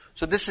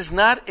 So this is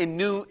not a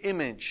new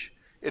image.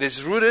 It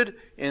is rooted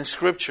in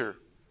Scripture.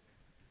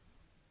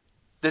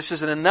 This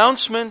is an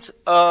announcement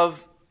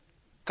of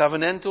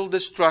covenantal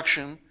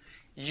destruction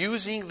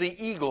using the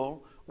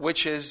eagle,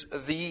 which is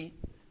the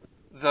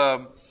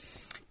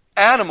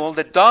animal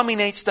that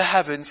dominates the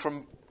heaven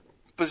from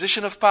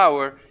position of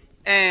power,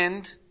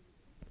 and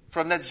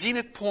from that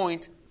zenith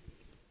point,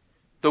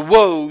 the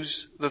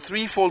woes, the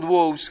threefold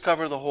woes,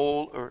 cover the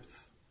whole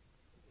earth.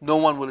 No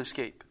one will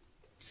escape.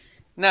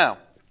 Now,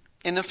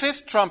 in the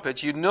fifth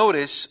trumpet, you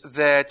notice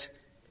that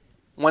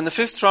when the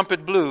fifth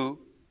trumpet blew,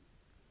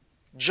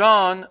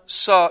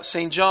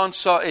 St. John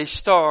saw a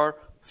star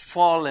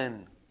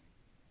fallen,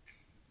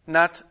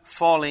 not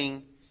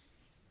falling.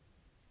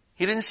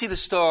 He didn't see the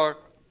star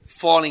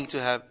falling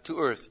to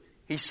earth.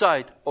 He saw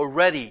it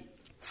already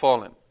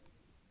fallen.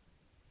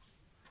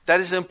 That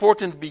is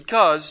important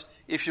because,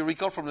 if you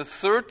recall from the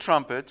third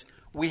trumpet,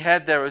 we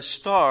had there a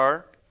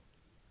star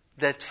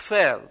that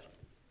fell.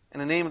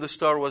 And the name of the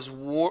star was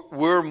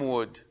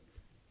Wormwood.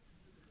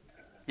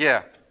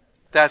 Yeah,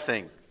 that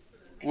thing.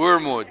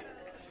 Wormwood.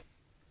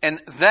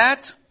 And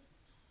that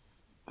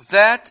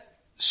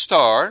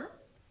star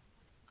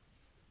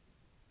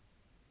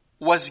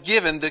was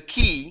given the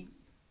key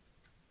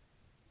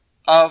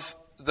of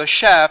the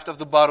shaft of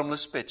the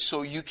bottomless pit.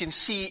 So you can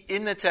see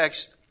in the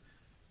text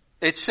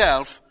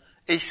itself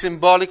a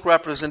symbolic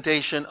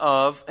representation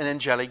of an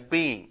angelic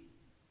being.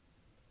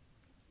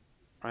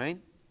 Right?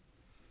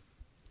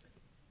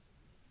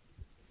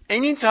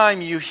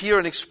 Anytime you hear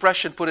an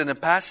expression put in a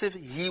passive,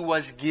 he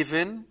was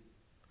given,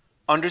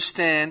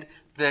 understand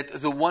that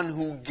the one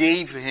who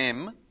gave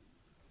him,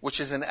 which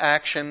is an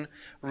action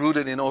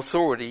rooted in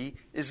authority,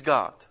 is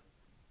God.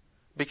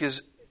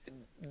 Because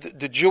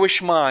the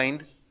Jewish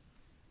mind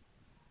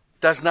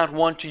does not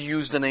want to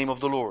use the name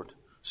of the Lord.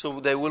 So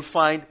they will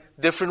find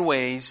different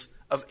ways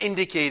of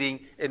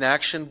indicating an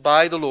action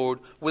by the Lord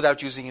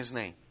without using His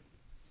name.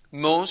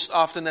 Most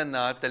often than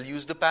not, they'll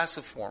use the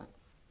passive form.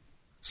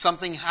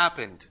 Something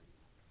happened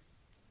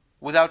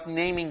without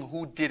naming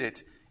who did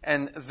it.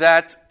 And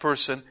that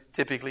person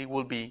typically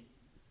will be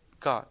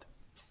God.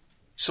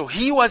 So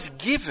he was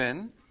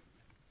given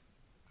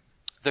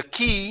the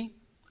key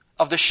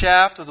of the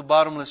shaft of the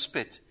bottomless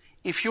pit.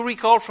 If you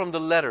recall from the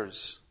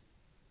letters,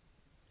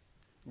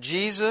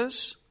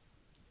 Jesus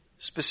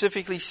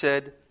specifically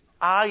said,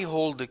 I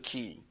hold the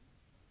key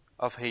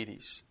of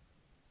Hades.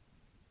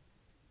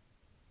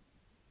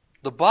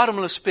 The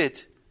bottomless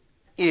pit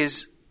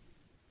is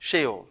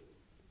Sheol,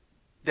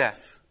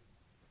 death.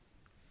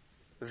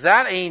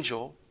 That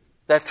angel,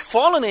 that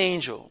fallen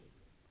angel,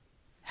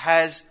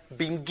 has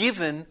been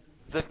given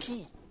the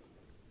key.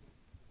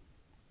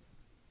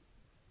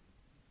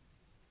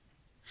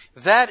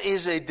 That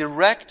is a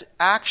direct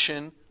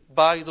action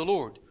by the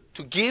Lord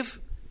to give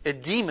a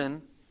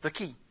demon The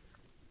key.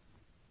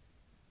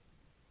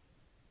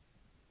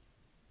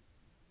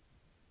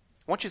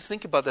 I want you to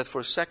think about that for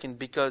a second,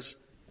 because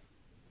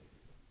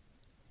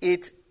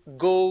it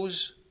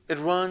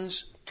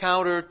runs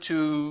counter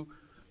to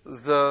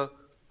the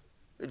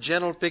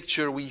general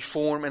picture we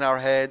form in our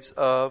heads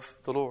of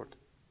the Lord.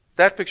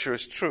 That picture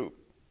is true.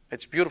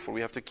 It's beautiful.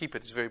 We have to keep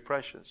it. It's very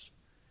precious.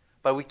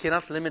 But we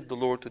cannot limit the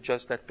Lord to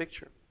just that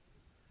picture,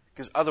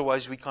 because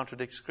otherwise we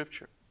contradict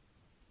Scripture.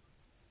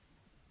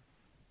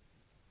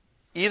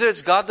 Either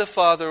it's God the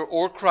Father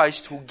or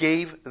Christ who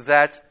gave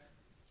that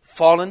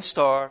fallen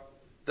star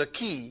the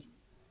key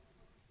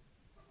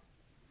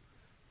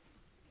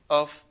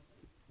of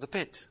the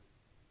pit.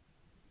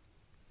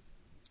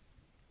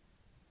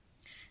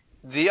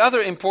 The other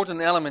important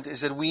element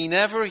is that we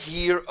never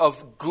hear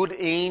of good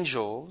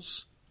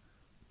angels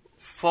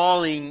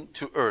falling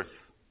to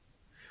earth.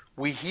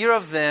 We hear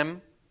of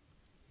them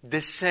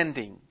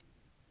descending.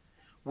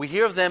 We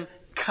hear of them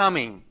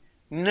coming,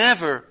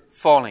 never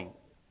falling.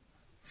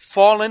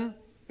 Fallen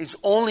is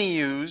only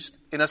used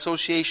in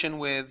association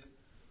with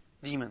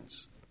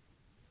demons.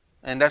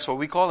 And that's what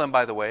we call them,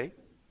 by the way.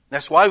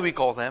 That's why we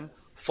call them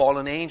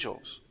fallen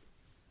angels.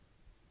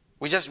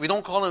 We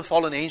don't call them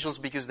fallen angels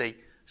because they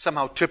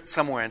somehow tripped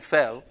somewhere and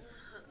fell.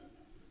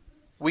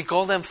 We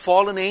call them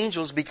fallen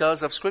angels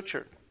because of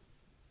Scripture.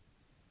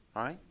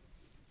 All right?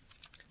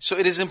 So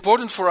it is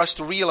important for us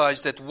to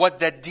realize that what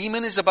that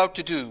demon is about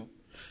to do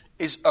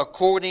is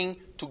according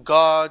to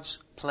God's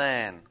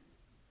plan.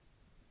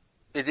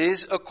 It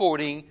is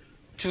according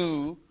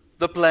to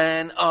the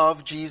plan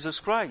of Jesus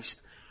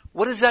Christ.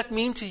 What does that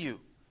mean to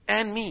you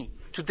and me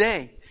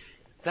today?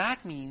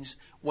 That means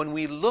when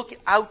we look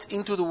out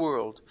into the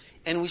world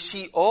and we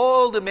see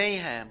all the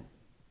mayhem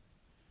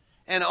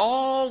and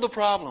all the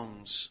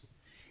problems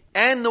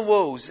and the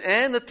woes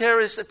and the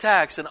terrorist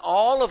attacks and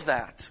all of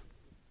that,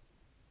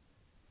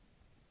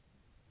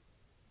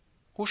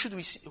 who should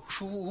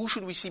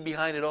we see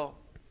behind it all?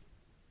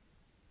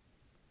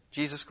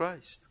 Jesus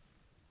Christ.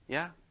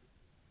 Yeah.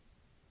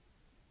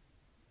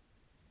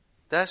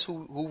 That's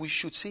who we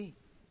should see.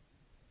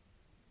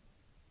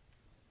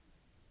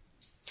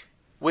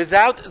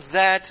 Without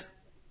that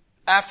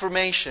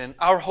affirmation,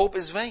 our hope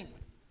is vain.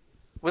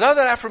 Without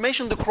that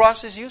affirmation, the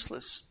cross is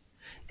useless.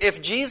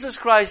 If Jesus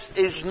Christ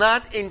is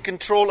not in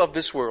control of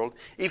this world,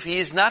 if He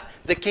is not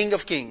the King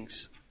of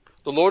Kings,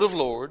 the Lord of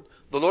Lords,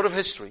 the Lord of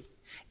history,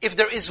 if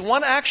there is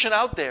one action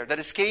out there that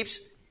escapes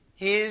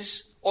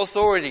His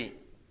authority,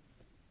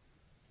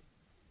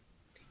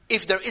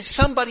 if there is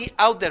somebody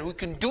out there who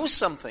can do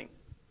something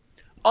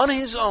on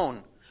his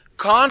own,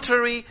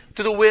 contrary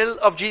to the will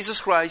of Jesus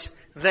Christ,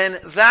 then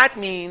that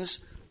means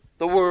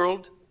the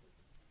world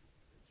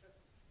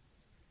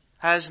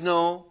has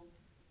no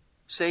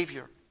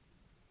Savior.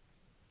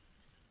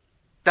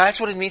 That's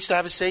what it means to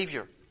have a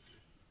Savior.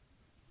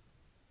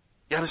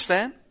 You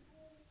understand?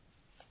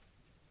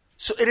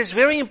 So it is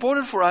very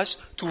important for us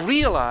to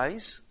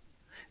realize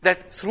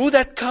that through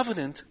that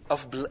covenant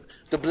of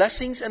the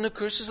blessings and the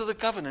curses of the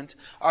covenant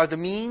are the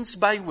means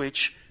by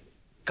which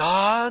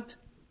God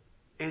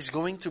is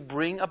going to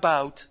bring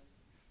about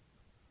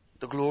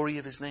the glory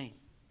of His name.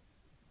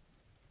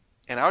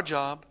 And our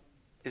job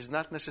is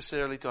not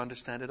necessarily to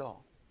understand it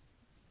all.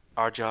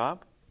 Our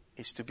job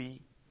is to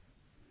be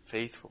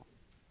faithful.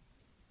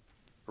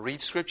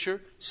 Read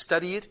Scripture,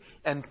 study it,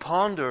 and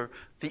ponder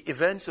the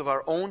events of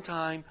our own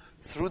time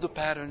through the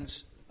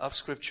patterns of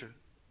Scripture.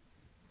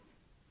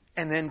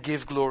 And then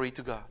give glory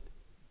to God.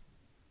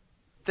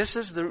 This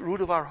is the root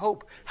of our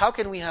hope. How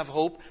can we have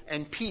hope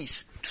and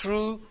peace,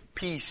 true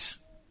peace,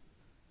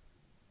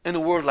 in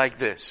a world like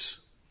this?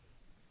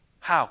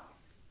 How?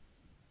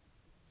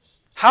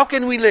 How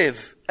can we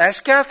live as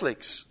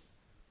Catholics,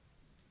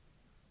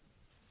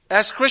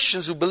 as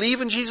Christians who believe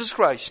in Jesus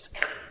Christ?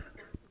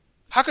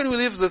 How can we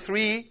live the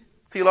three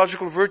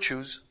theological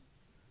virtues?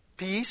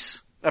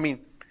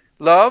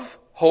 Love,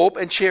 hope,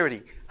 and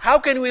charity. How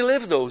can we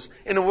live those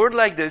in a world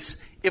like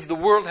this if the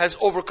world has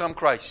overcome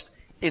Christ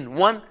in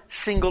one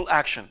single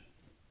action?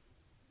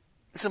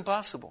 It's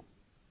impossible.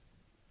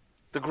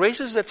 The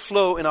graces that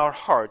flow in our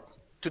heart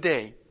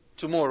today,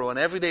 tomorrow, and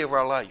every day of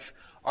our life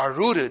are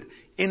rooted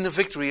in the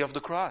victory of the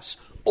cross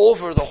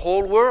over the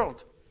whole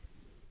world.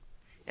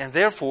 And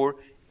therefore,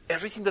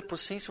 everything that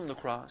proceeds from the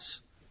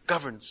cross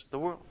governs the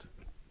world.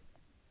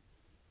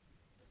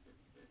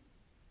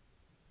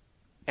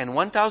 And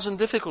 1,000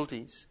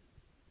 difficulties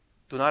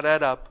do not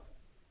add up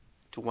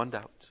to one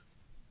doubt.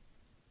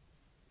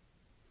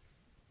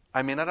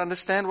 I may not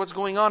understand what's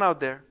going on out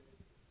there.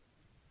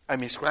 I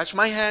may scratch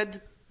my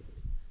head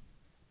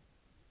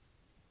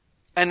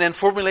and then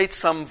formulate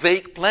some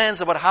vague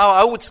plans about how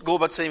I would go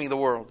about saving the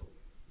world.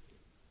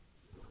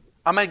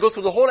 I might go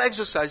through the whole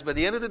exercise, but at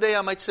the end of the day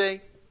I might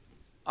say,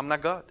 I'm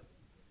not God.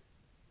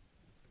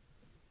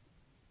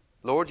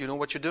 Lord, you know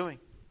what you're doing.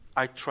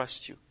 I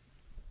trust you.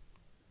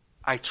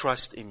 I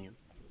trust in you.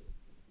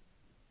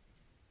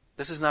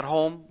 This is not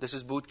home. This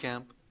is boot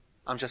camp.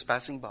 I'm just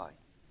passing by.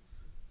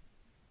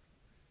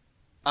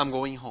 I'm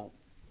going home.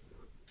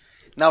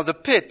 Now the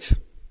pit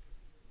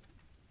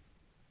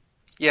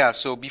Yeah,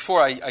 so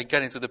before I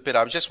get into the pit,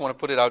 I just want to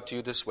put it out to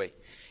you this way.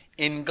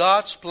 In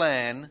God's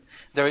plan,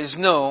 there is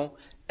no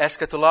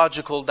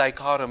eschatological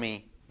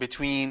dichotomy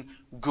between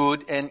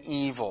good and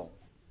evil.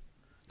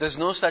 There's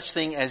no such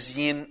thing as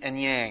yin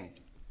and yang.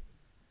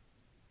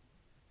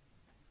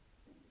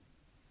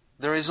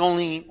 There is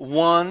only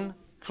one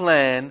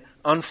plan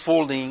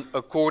unfolding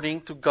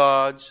according to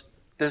God's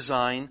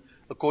design,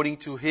 according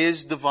to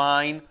His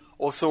divine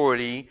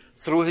authority,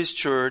 through His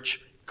church,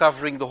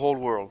 covering the whole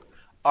world.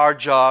 Our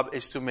job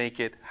is to make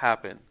it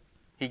happen.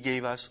 He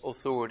gave us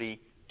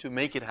authority to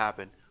make it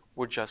happen.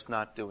 We're just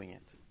not doing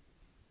it.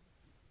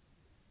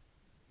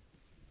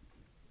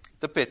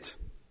 The pit.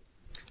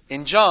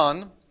 In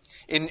Job,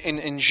 in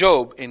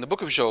the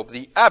book of Job,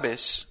 the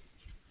abyss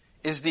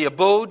is the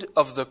abode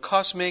of the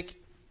cosmic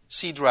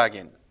sea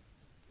dragon.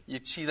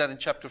 You see that in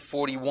chapter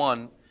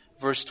 41,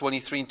 verse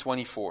 23 and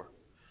 24.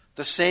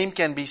 The same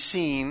can be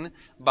seen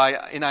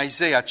in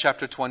Isaiah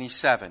chapter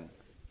 27.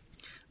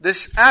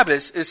 This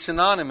abyss is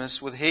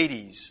synonymous with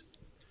Hades.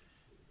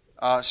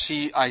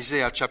 See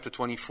Isaiah chapter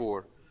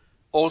 24.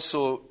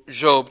 Also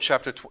Job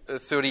chapter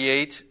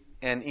 38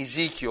 and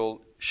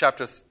Ezekiel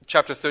chapter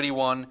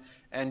 31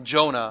 and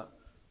Jonah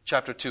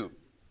chapter 2.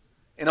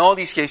 In all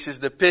these cases,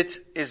 the pit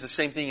is the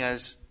same thing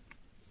as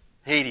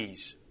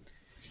Hades.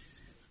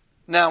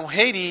 Now,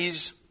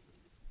 Hades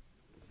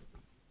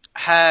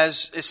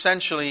has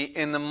essentially,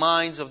 in the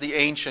minds of the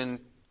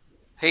ancient,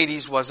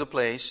 Hades was a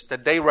place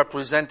that they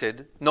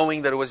represented,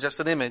 knowing that it was just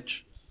an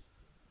image.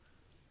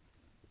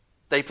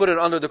 They put it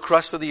under the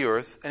crust of the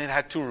earth, and it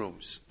had 2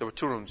 rooms. There were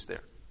 2 rooms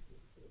there.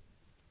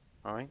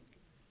 All right?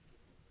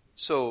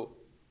 So,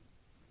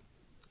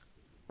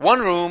 one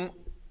room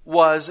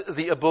was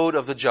the abode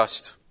of the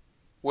just,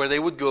 where they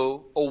would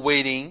go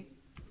awaiting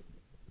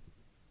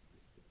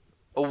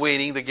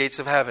the gates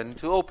of heaven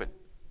to open.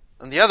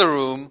 And the other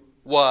room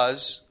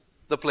was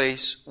the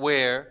place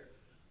where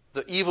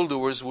the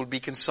evildoers will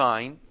be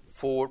consigned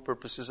for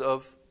purposes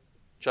of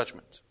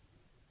judgment.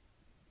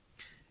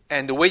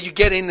 And the way you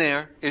get in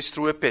there is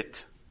through a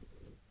pit.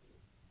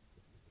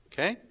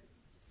 Okay?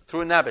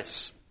 Through an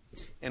abyss.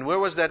 And where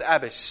was that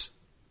abyss?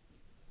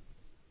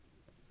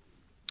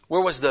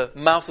 Where was the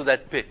mouth of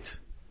that pit?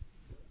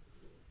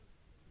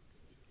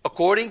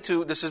 According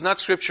to, this is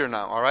not scripture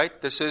now, all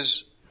right? This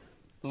is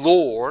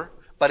lore,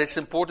 but it's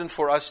important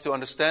for us to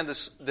understand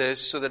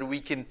this so that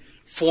we can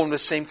form the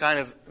same kind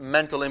of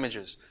mental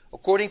images.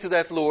 According to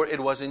that lore,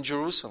 it was in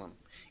Jerusalem.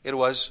 It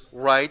was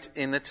right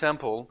in the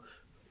temple.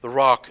 The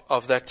rock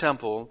of that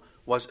temple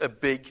was a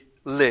big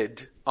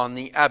lid on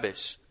the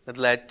abyss that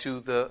led to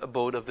the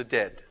abode of the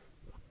dead.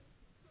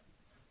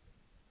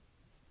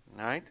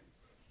 All right?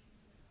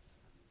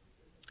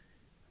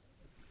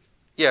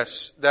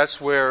 Yes, that's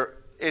where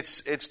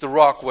it's the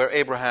rock where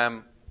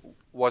Abraham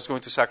was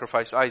going to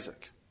sacrifice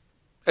Isaac.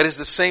 It is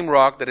the same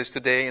rock that is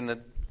today in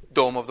the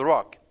dome of the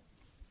rock.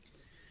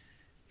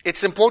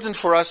 It's important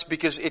for us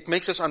because it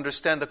makes us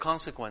understand the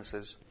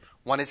consequences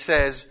when it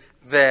says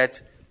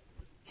that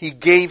He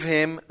gave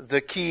him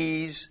the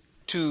keys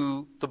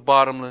to the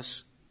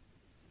bottomless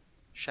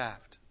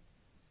shaft.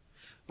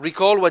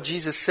 Recall what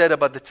Jesus said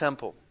about the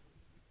temple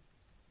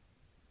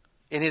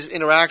in His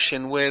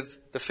interaction with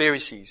the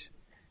Pharisees.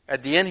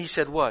 At the end He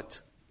said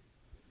what?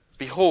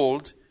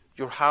 Behold,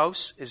 your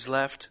house is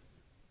left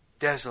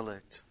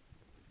desolate.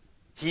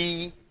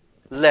 He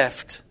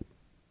left.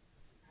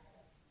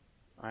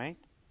 Right?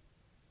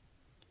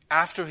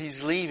 After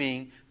He's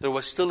leaving, there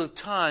was still a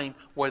time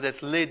where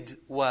that lid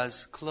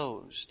was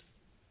closed.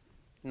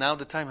 Now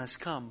the time has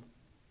come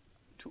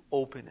to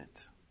open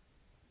it.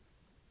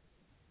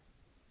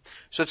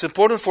 So it's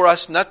important for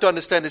us not to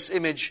understand this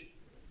image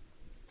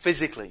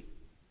physically.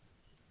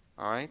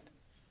 All right?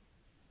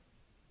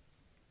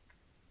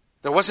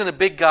 There wasn't a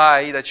big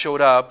guy that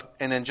showed up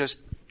and then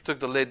just took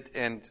the lid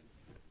and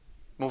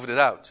moved it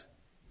out.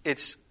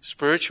 It's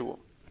spiritual.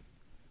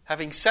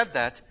 Having said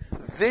that,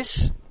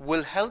 this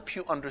will help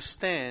you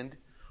understand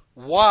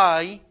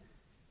why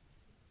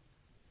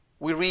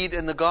we read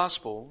in the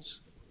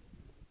Gospels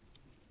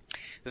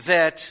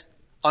that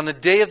on the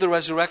day of the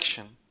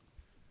resurrection,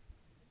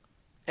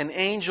 an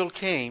angel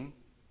came.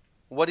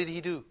 What did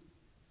he do?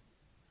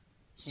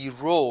 He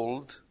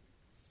rolled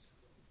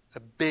a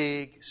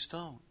big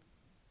stone.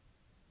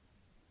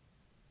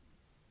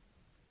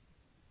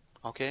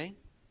 Okay?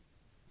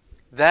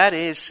 That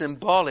is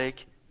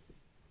symbolic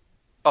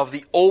of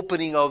the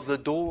opening of the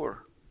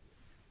door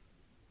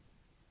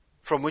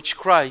from which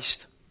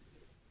Christ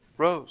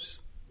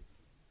rose.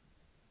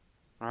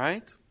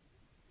 Alright?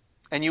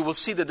 And you will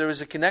see that there is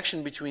a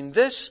connection between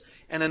this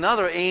and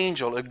another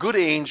angel, a good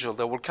angel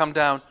that will come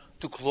down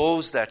to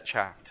close that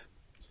shaft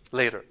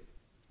later.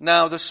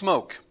 Now the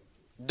smoke.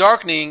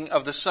 Darkening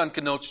of the sun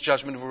connotes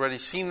judgment. We've already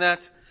seen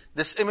that.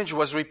 This image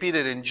was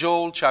repeated in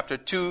Joel chapter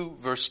 2,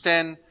 verse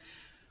 10,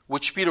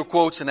 which Peter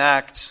quotes in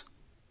Acts,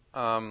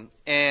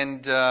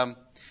 and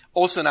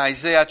also in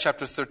Isaiah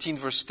chapter 13,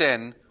 verse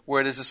 10, where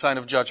it is a sign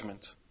of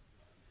judgment.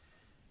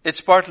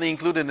 It's partly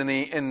included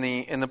in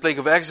the plague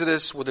of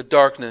Exodus with the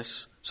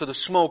darkness. So the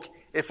smoke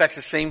affects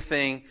the same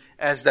thing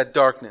as that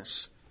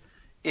darkness.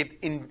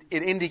 It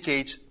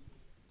indicates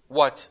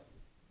what?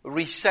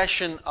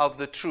 Recession of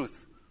the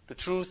truth. The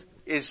truth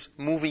is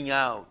moving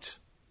out.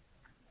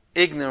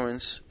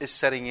 Ignorance is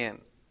setting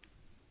in.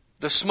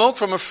 The smoke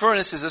from a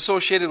furnace is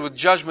associated with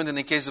judgment in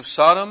the case of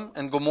Sodom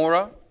and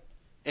Gomorrah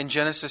in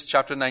Genesis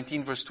chapter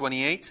 19 verse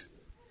 28.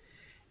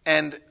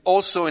 And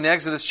also in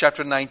Exodus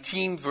chapter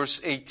 19 verse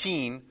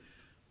 18,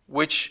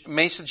 which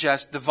may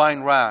suggest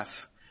divine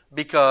wrath.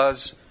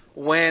 Because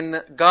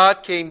when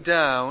God came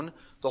down,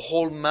 the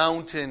whole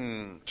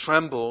mountain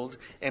trembled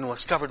and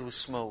was covered with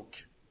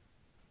smoke.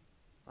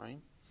 Right?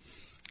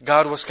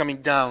 God was coming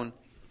down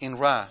in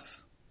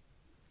wrath.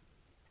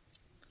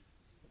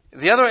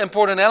 The other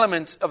important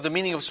element of the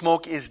meaning of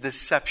smoke is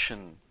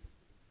deception.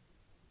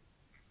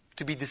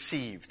 To be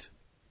deceived.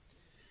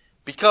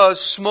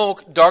 Because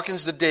smoke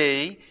darkens the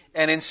day,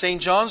 and in St.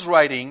 John's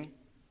writing,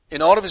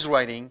 in all of his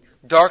writing,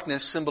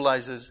 darkness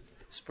symbolizes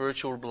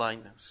spiritual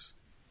blindness.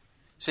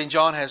 St.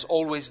 John has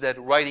always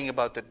that writing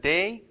about the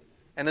day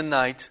and the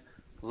night,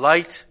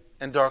 light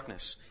and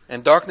darkness.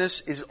 And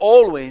darkness is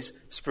always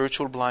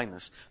spiritual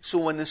blindness. So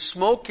when the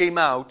smoke came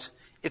out,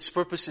 its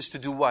purpose is to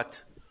do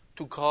what?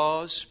 To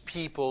cause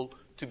people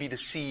to be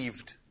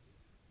deceived.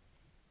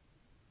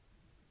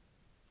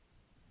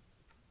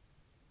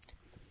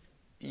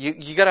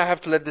 You gotta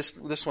have to let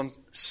this one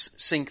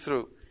sink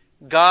through.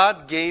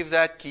 God gave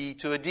that key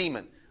to a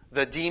demon.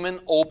 The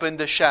demon opened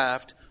the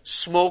shaft,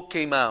 smoke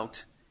came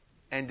out,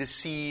 and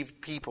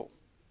deceived people.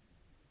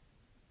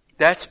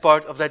 That's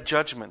part of that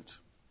judgment.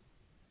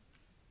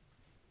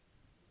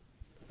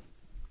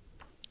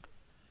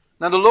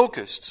 Now the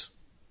locusts.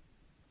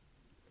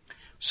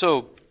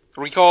 So,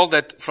 recall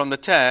that from the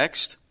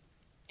text,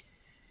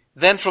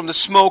 then from the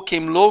smoke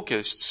came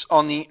locusts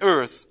on the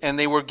earth, and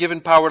they were given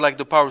power like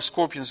the power of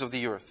scorpions of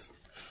the earth.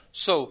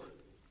 So,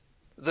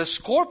 the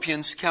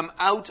scorpions come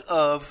out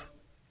of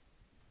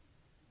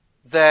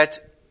that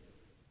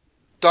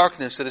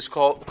darkness that is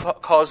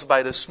caused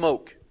by the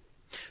smoke.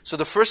 So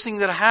the first thing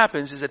that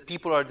happens is that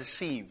people are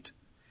deceived.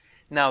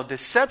 Now,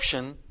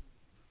 deception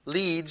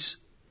leads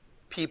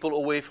people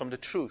away from the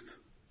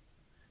truth.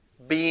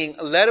 Being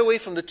led away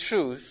from the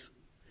truth,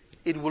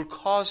 it will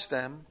cause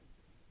them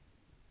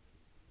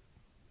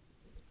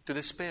to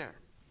despair.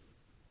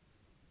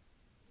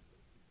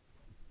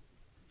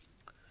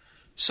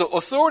 So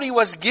authority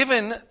was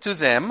given to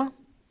them.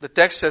 The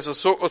text says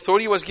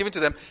authority was given to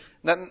them.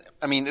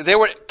 They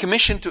were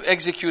commissioned to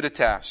execute a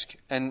task.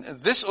 And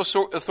this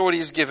authority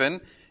is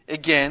given,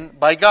 again,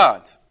 by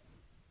God.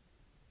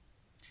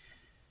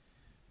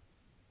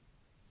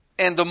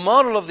 And the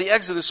model of the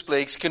Exodus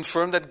plagues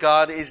confirmed that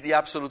God is the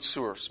absolute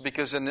source.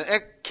 Because in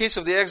the case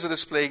of the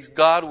Exodus plagues,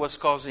 God was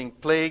causing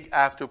plague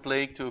after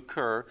plague to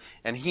occur.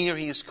 And here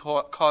He is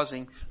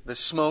causing the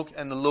smoke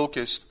and the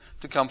locust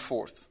to come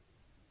forth.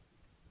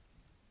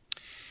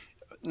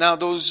 Now,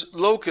 those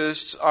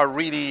locusts are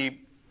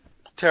really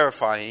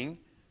terrifying.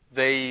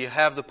 They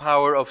have the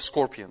power of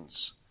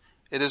scorpions.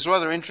 It is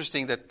rather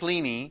interesting that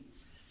Pliny,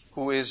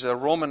 who is a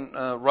Roman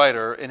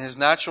writer, in his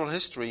natural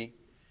history,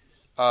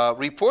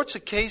 reports a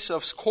case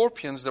of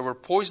scorpions that were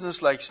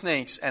poisonous like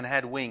snakes and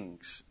had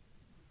wings.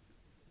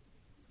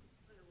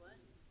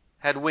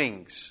 Had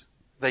wings.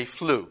 They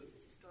flew.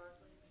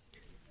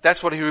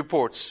 That's what he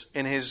reports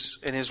in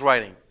his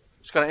writing.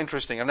 It's kind of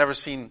interesting. I've never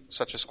seen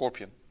such a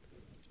scorpion.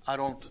 I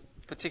don't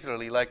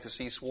particularly like to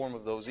see a swarm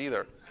of those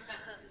either.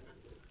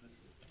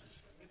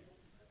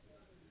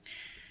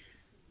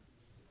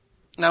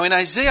 Now in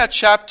Isaiah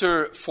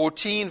chapter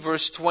 14,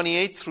 verse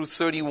 28 through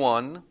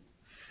 31,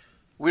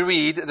 we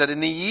read that in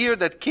the year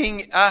that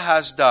King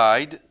Ahaz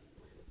died,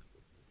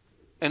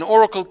 an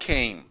oracle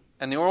came,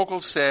 and the oracle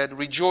said,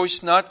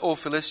 "Rejoice not, O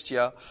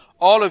Philistia,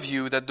 all of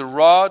you, that the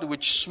rod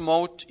which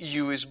smote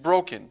you is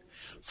broken.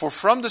 For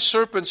from the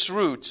serpent's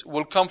root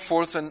will come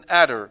forth an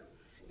adder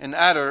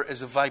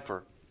is a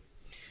viper,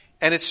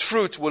 and its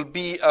fruit will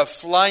be a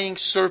flying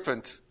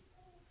serpent.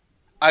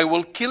 I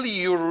will kill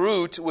your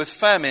root with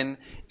famine,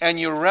 and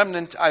your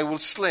remnant I will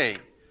slay.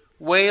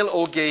 Wail,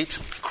 O gate,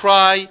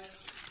 cry,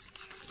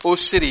 O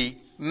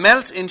city,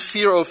 melt in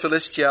fear, O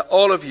Philistia,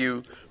 all of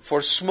you,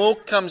 for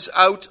smoke comes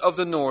out of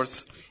the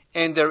north,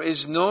 and there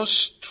is no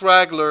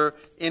straggler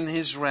in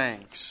his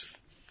ranks."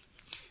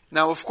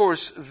 Now, of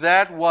course,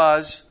 that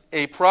was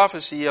a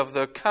prophecy of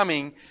the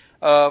coming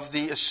of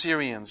the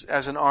Assyrians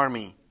as an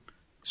army.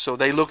 So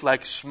they look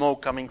like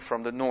smoke coming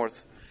from the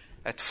north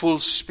at full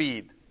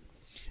speed.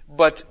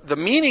 But the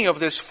meaning of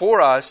this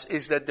for us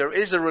is that there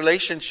is a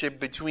relationship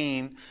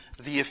between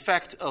the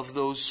effect of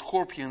those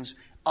scorpions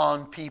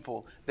on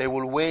people. They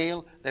will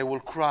wail, they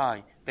will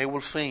cry, they will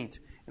faint.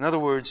 In other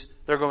words,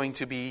 they're going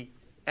to be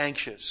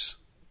anxious.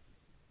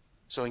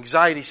 So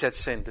anxiety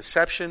sets in,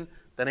 deception,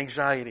 then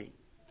anxiety.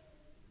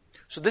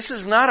 So this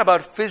is not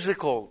about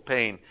physical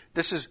pain.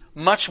 This is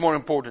much more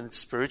important. It's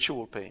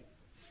spiritual pain.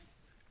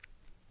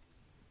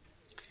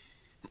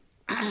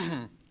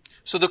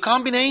 So the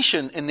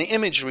combination in the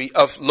imagery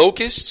of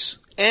locusts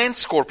and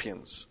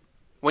scorpions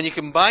When you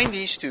combine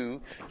these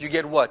two, you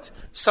get what?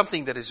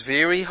 Something that is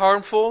very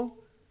harmful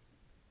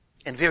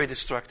and very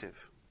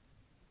destructive.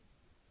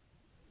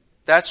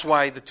 That's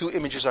why the two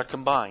images are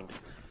combined.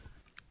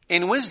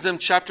 In Wisdom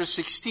chapter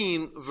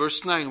 16,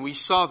 verse 9, we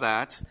saw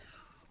that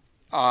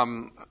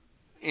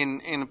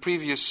in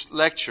previous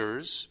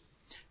lectures.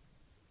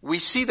 We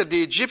see that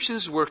the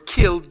Egyptians were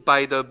killed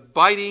by the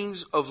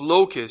bitings of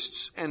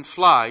locusts and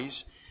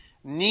flies.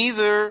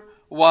 Neither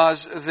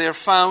was there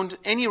found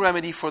any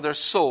remedy for their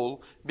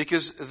soul,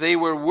 because they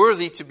were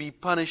worthy to be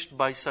punished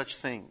by such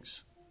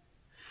things.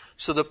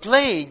 So the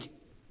plague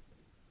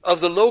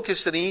of the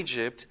locusts in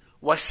Egypt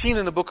was seen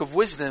in the book of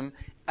Wisdom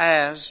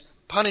as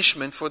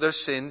punishment for their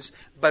sins,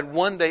 but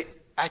one they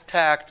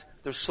attacked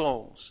their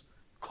souls,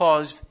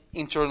 caused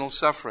internal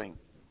suffering.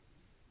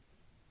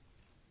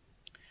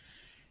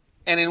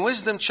 And in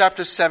Wisdom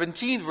chapter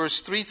 17, verse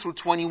 3 through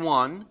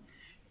 21,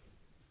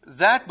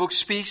 that book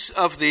speaks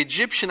of the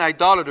Egyptian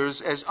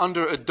idolaters as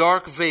under a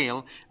dark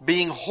veil,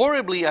 being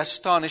horribly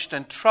astonished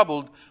and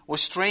troubled with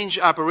strange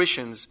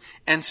apparitions,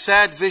 and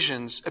sad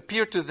visions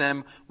appeared to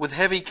them with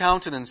heavy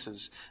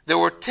countenances. They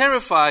were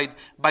terrified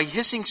by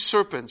hissing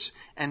serpents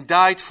and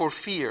died for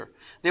fear.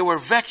 They were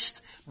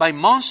vexed by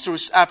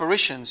monstrous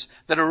apparitions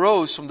that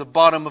arose from the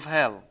bottom of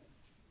hell.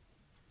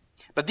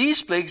 But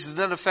these plagues did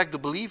not affect the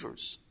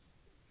believers.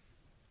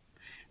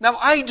 Now,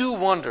 I do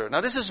wonder.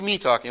 Now, this is me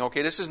talking,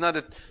 okay? This is not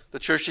the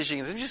church teaching.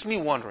 This is just me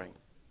wondering,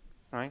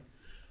 right?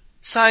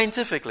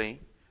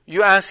 Scientifically,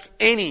 you ask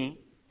any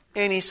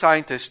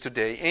scientist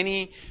today,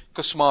 any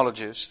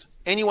cosmologist,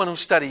 anyone who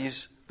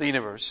studies the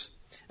universe,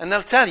 and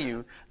they'll tell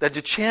you that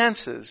the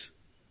chances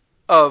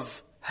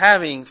of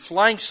having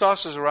flying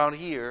saucers around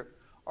here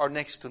are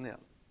next to nil.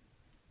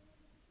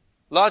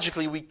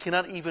 Logically, we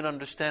cannot even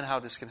understand how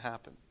this can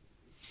happen.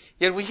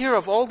 Yet we hear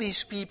of all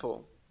these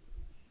people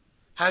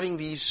having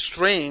these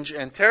strange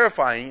and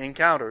terrifying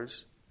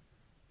encounters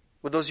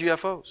with those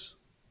UFOs.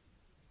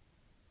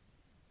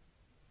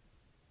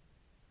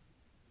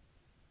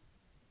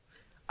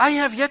 I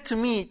have yet to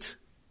meet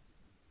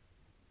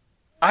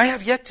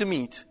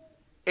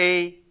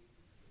a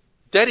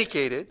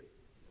dedicated,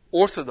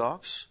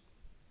 Orthodox,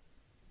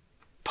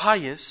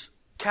 pious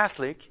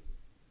Catholic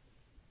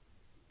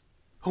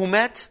who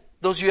met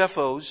those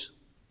UFOs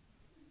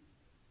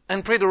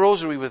and prayed the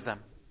rosary with them.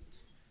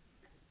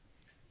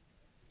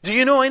 Do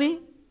you know any?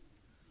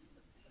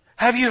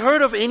 Have you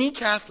heard of any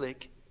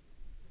Catholic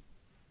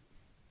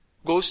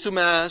goes to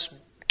Mass,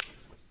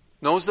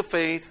 knows the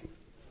faith,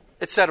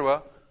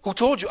 etc., who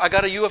told you, I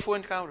got a UFO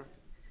encounter?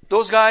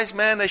 Those guys,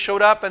 man, they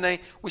showed up and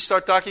we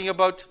start talking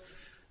about,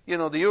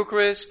 the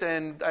Eucharist,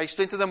 and I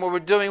explained to them what we're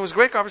doing. It was a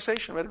great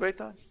conversation. We had a great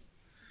time.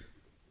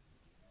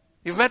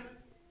 You've met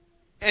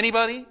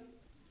anybody?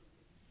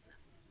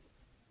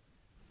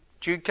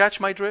 Do you catch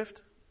my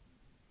drift?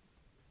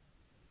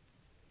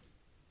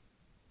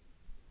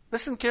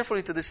 Listen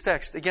carefully to this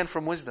text, again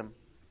from Wisdom.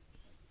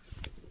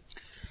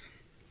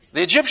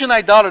 The Egyptian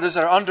idolaters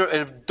are under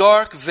a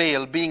dark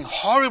veil, being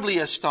horribly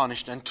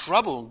astonished and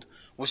troubled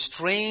with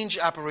strange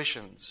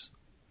apparitions.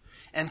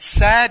 And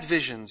sad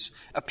visions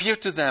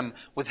appeared to them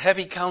with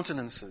heavy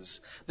countenances.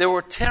 They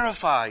were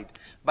terrified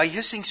by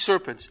hissing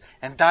serpents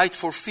and died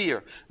for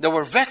fear. They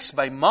were vexed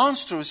by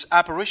monstrous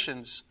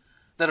apparitions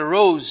that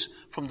arose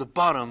from the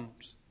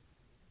bottoms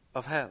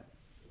of hell.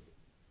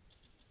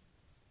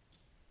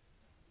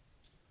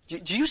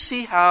 Do you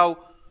see how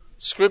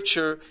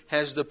Scripture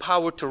has the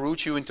power to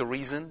root you into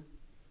reason?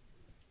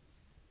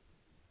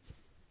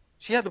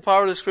 See how the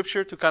power of the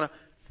Scripture to kind of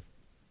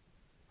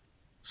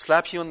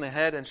slap you on the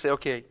head and say,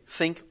 okay,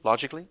 think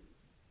logically?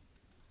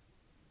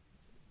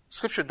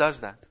 Scripture does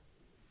that.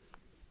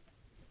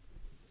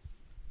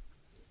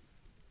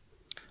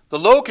 The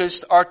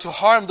locusts are to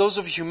harm those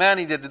of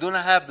humanity that do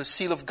not have the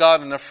seal of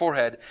God on their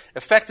forehead.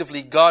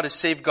 Effectively, God is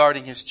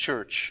safeguarding His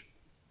church.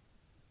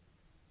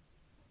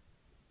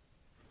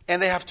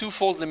 And they have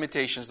twofold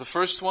limitations. The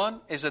first one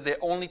is that they're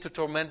only to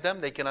torment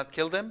them, they cannot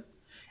kill them.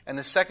 And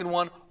the second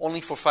one, only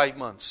for 5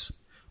 months.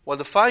 Well,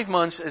 the 5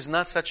 months is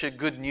not such a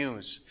good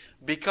news,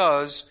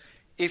 because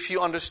if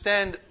you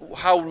understand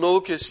how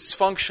locusts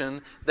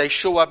function, they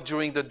show up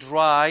during the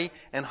dry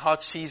and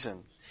hot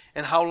season.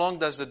 And how long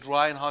does the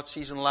dry and hot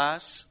season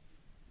last?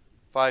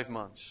 5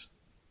 months.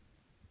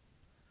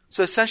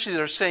 So essentially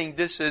they're saying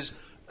this is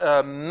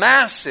a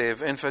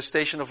massive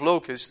infestation of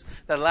locusts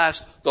that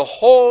lasts the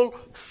whole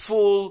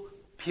full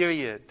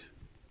period.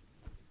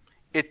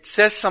 It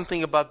says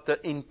something about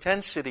the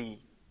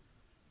intensity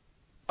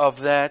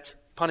of that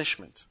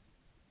punishment.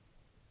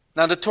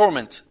 Now the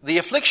torment. The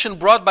affliction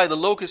brought by the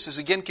locust is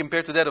again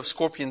compared to that of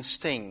scorpion's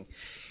sting.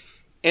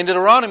 In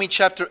Deuteronomy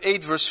chapter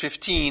 8 verse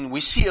 15,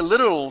 we see a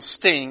literal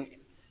sting.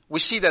 We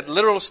see that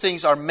literal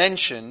stings are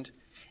mentioned.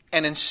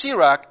 And in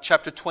Sirach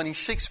chapter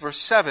 26 verse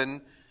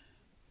 7,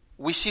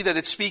 we see that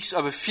it speaks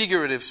of a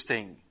figurative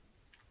sting.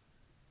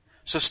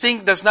 So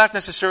sting does not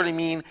necessarily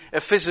mean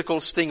a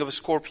physical sting of a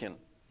scorpion.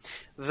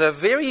 The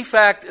very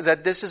fact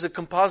that this is a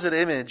composite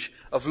image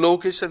of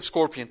locust and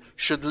scorpion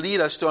should lead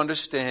us to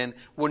understand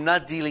we're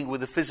not dealing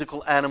with a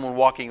physical animal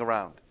walking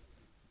around.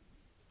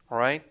 All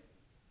right?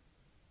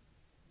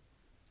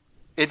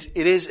 It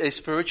is a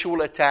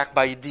spiritual attack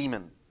by a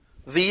demon.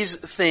 This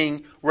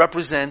thing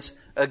represents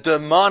a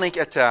demonic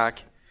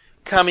attack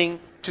coming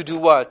to do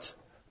what?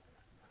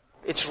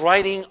 It's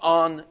riding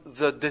on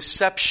the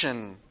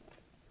deception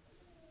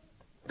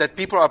that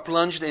people are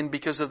plunged in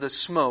because of the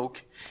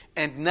smoke,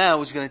 and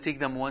now it's going to take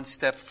them one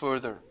step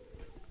further.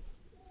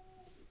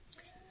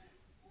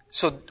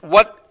 So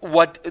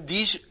what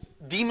these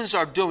demons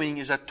are doing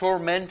is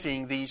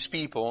tormenting these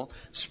people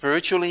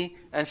spiritually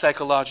and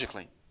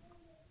psychologically.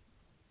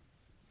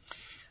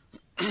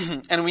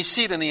 And we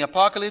see it in the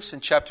Apocalypse in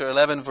chapter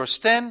 11, verse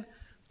 10,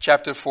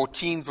 chapter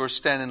 14, verse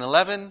 10 and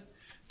 11,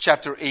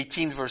 chapter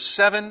 18, verse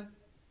 7,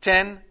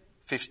 10,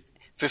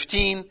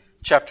 15,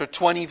 chapter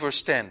 20,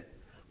 verse 10.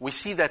 We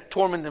see that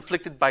torment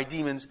inflicted by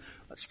demons,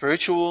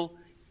 spiritual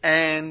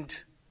and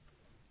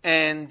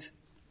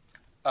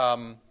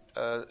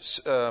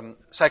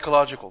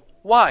psychological.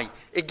 Why?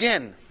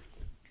 Again,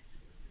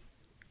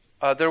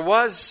 there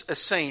was a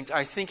saint,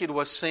 I think it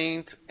was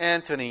Saint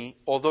Anthony,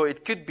 although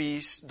it could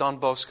be Don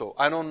Bosco,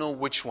 I don't know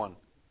which one,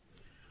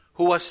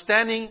 who was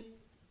standing,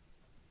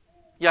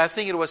 I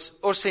think it was,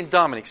 or Saint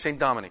Dominic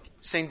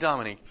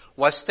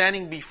was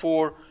standing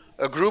before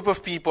a group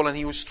of people, and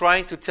he was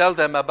trying to tell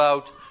them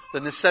about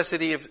the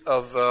necessity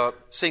of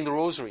saying the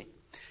rosary.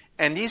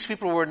 And these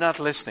people were not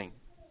listening.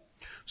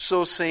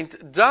 So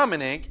Saint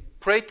Dominic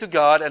prayed to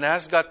God and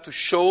asked God to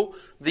show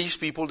these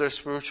people their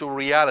spiritual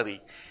reality.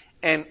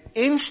 And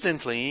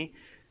instantly,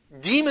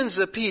 demons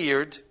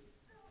appeared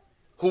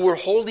who were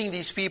holding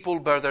these people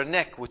by their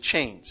neck with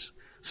chains.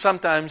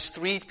 Sometimes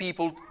three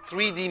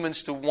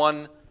demons to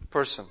one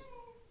person.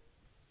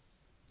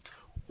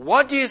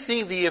 What do you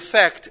think the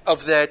effect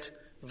of that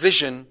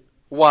vision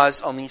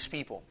was on these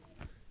people?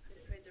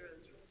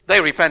 They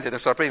repented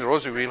and started praying the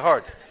rosary real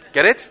hard.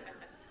 Get it?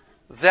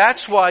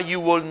 That's why you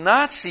will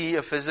not see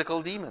a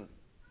physical demon.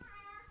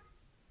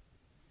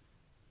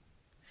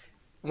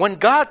 When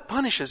God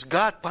punishes.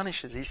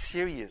 He's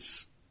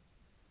serious.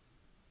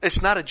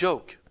 It's not a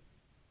joke.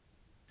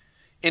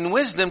 In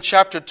Wisdom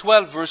chapter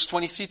 12, verse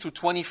 23 to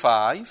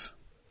 25,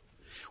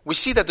 we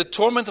see that the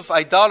torment of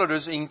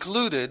idolaters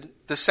included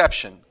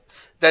deception.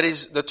 That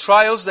is, the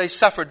trials they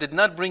suffered did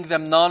not bring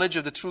them knowledge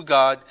of the true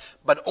God,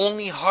 but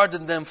only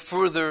hardened them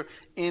further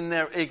in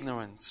their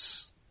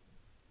ignorance.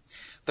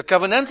 The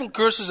covenantal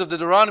curses of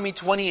Deuteronomy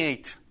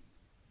 28,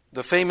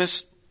 the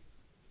famous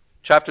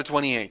chapter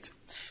 28,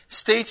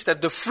 states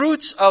that the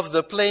fruits of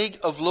the plague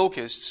of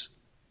locusts,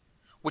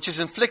 which is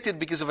inflicted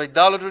because of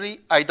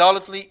idolatry,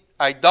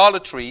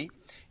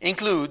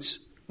 includes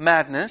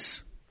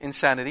madness,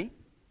 insanity,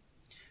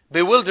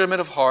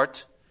 bewilderment of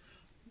heart,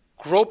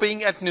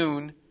 groping at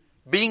noon,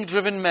 being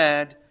driven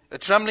mad, a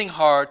trembling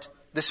heart,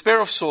 despair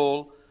of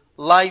soul,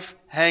 life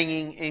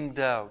hanging in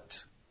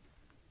doubt.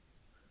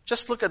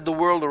 Just look at the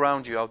world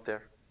around you out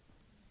there.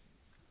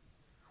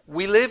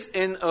 We live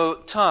in a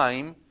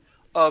time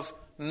of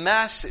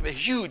massive,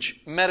 huge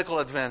medical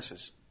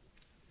advances.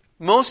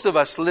 Most of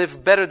us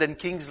live better than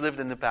kings lived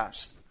in the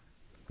past.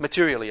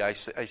 Materially, I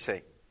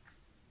say.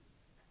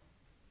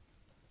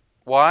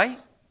 Why?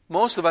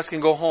 Most of us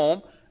can go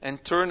home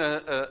and turn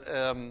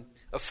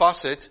a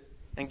faucet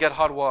and get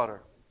hot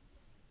water.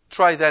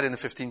 Try that in the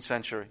 15th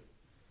century.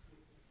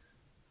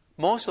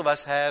 Most of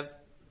us have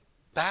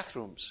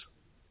bathrooms.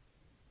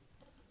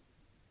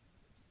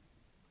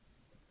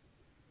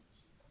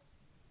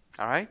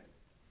 All right?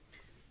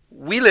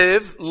 We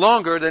live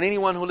longer than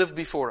anyone who lived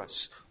before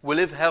us. We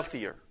live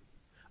healthier.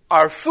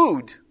 Our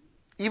food,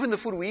 even the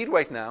food we eat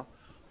right now,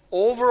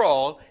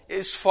 overall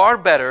is far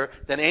better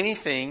than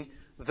anything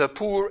the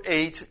poor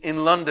ate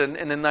in London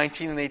in the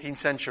 19th and 18th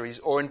centuries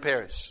or in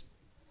Paris.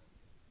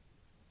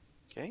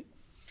 Okay?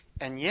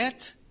 And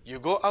yet, you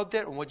go out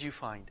there and what do you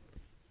find?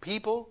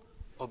 People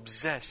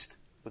obsessed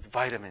with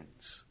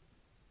vitamins.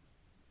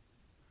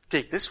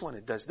 Take this one,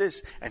 it does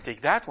this, and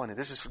take that one, and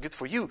this is good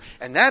for you,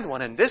 and that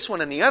one, and this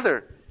one, and the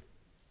other.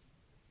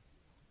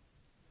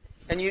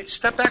 And you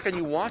step back and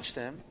you watch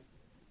them,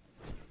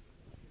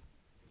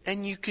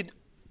 and you could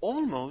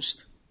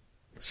almost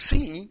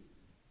see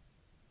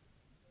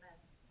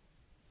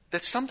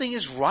that something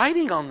is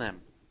riding on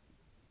them,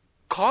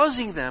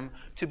 causing them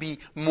to be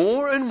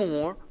more and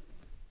more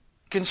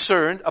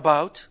concerned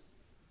about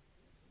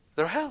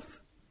their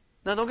health.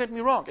 Now, don't get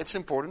me wrong. It's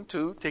important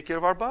to take care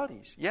of our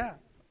bodies. Yeah.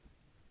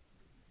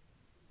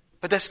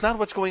 But that's not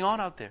what's going on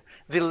out there.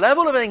 The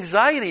level of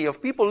anxiety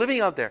of people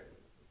living out there,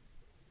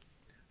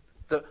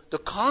 the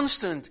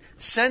constant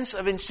sense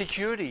of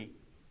insecurity,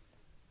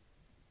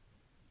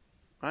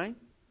 right?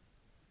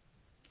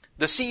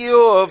 The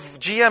CEO of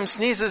GM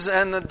sneezes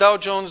and the Dow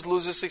Jones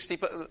loses 60.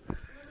 I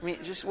mean,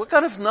 just what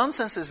kind of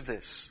nonsense is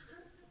this?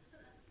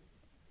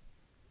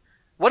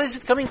 What is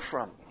it coming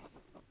from?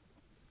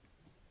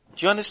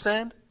 Do you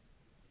understand?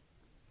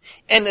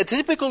 And a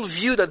typical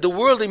view that the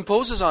world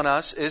imposes on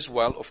us is,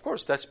 well, of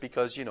course, that's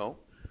because,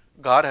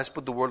 God has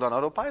put the world on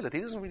autopilot.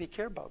 He doesn't really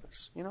care about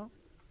us,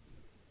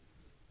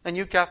 And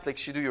you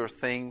Catholics, you do your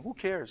thing. Who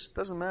cares?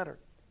 Doesn't matter.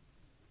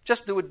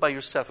 Just do it by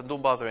yourself and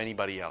don't bother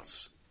anybody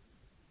else.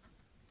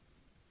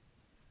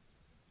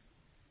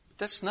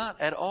 That's not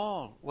at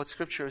all what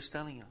Scripture is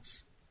telling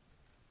us.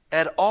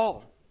 At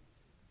all.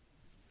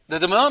 The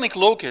demonic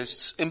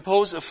locusts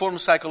impose a form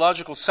of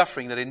psychological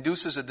suffering that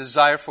induces a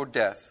desire for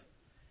death,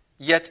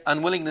 yet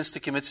unwillingness to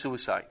commit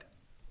suicide.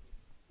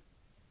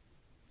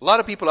 A lot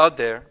of people out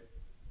there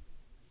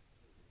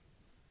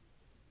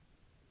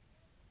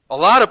are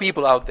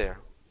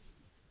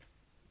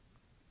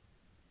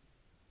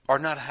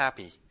not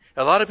happy.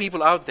 A lot of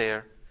people out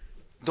there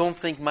don't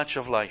think much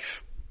of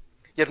life.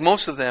 Yet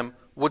most of them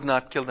would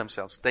not kill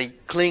themselves. They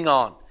cling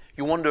on.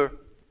 You wonder,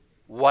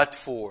 what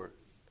for?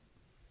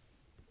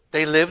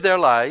 They live their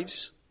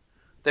lives.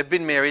 They've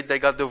been married, they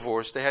got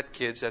divorced, they had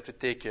kids they have to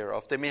take care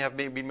of. They may have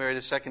been married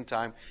a second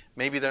time.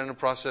 Maybe they're in the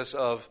process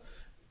of,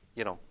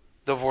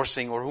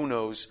 divorcing, or who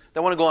knows. They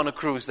want to go on a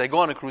cruise. They go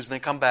on a cruise and they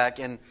come back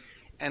and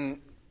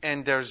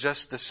they're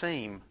just the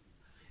same.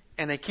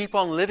 And they keep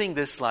on living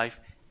this life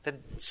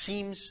that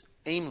seems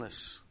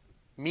aimless,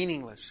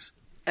 meaningless,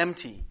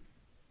 empty.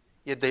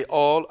 Yet they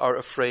all are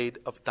afraid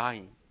of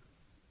dying.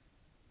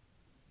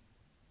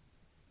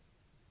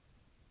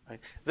 Right?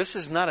 This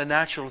is not a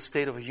natural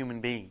state of a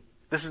human being.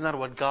 This is not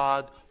what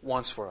God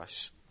wants for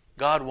us.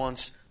 God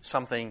wants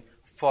something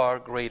far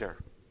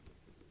greater.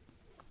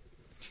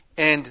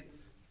 And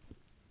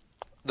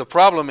the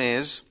problem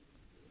is,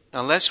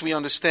 unless we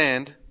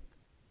understand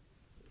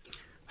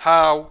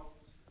how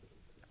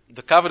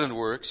the covenant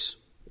works,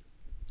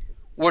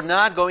 we're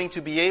not going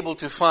to be able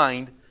to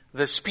find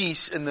this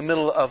peace in the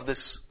middle of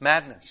this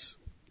madness.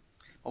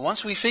 And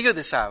once we figure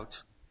this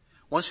out,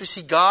 once we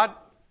see God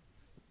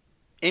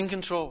in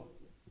control,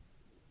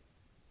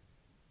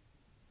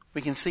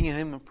 we can sing a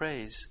hymn of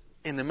praise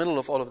in the middle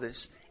of all of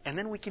this, and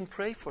then we can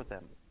pray for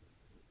them.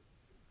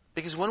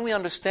 Because when we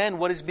understand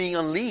what is being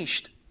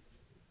unleashed,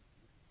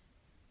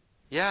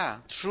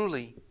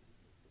 truly,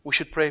 we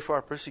should pray for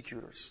our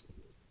persecutors.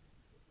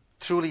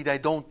 Truly, they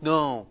don't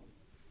know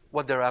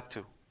what they're up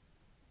to.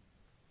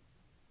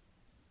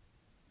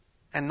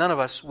 And none of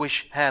us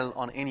wish hell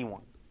on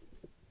anyone.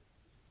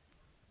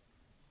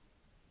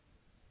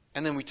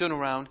 And then we turn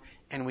around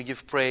and we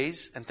give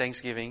praise and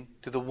thanksgiving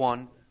to the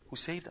one who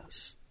saved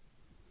us.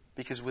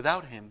 Because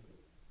without Him,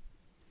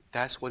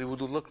 that's what it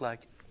would look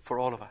like for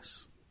all of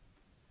us.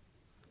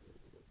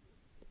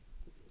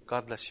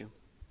 God bless you.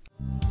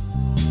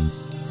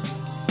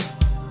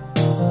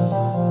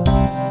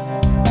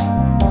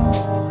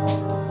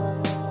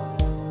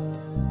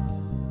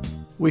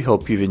 We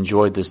hope you've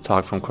enjoyed this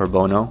talk from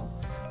Carbono.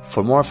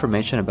 For more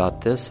information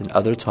about this and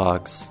other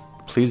talks,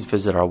 please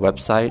visit our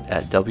website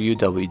at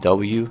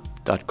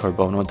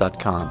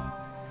www.carbono.com.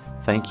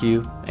 Thank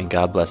you, and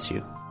God bless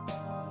you.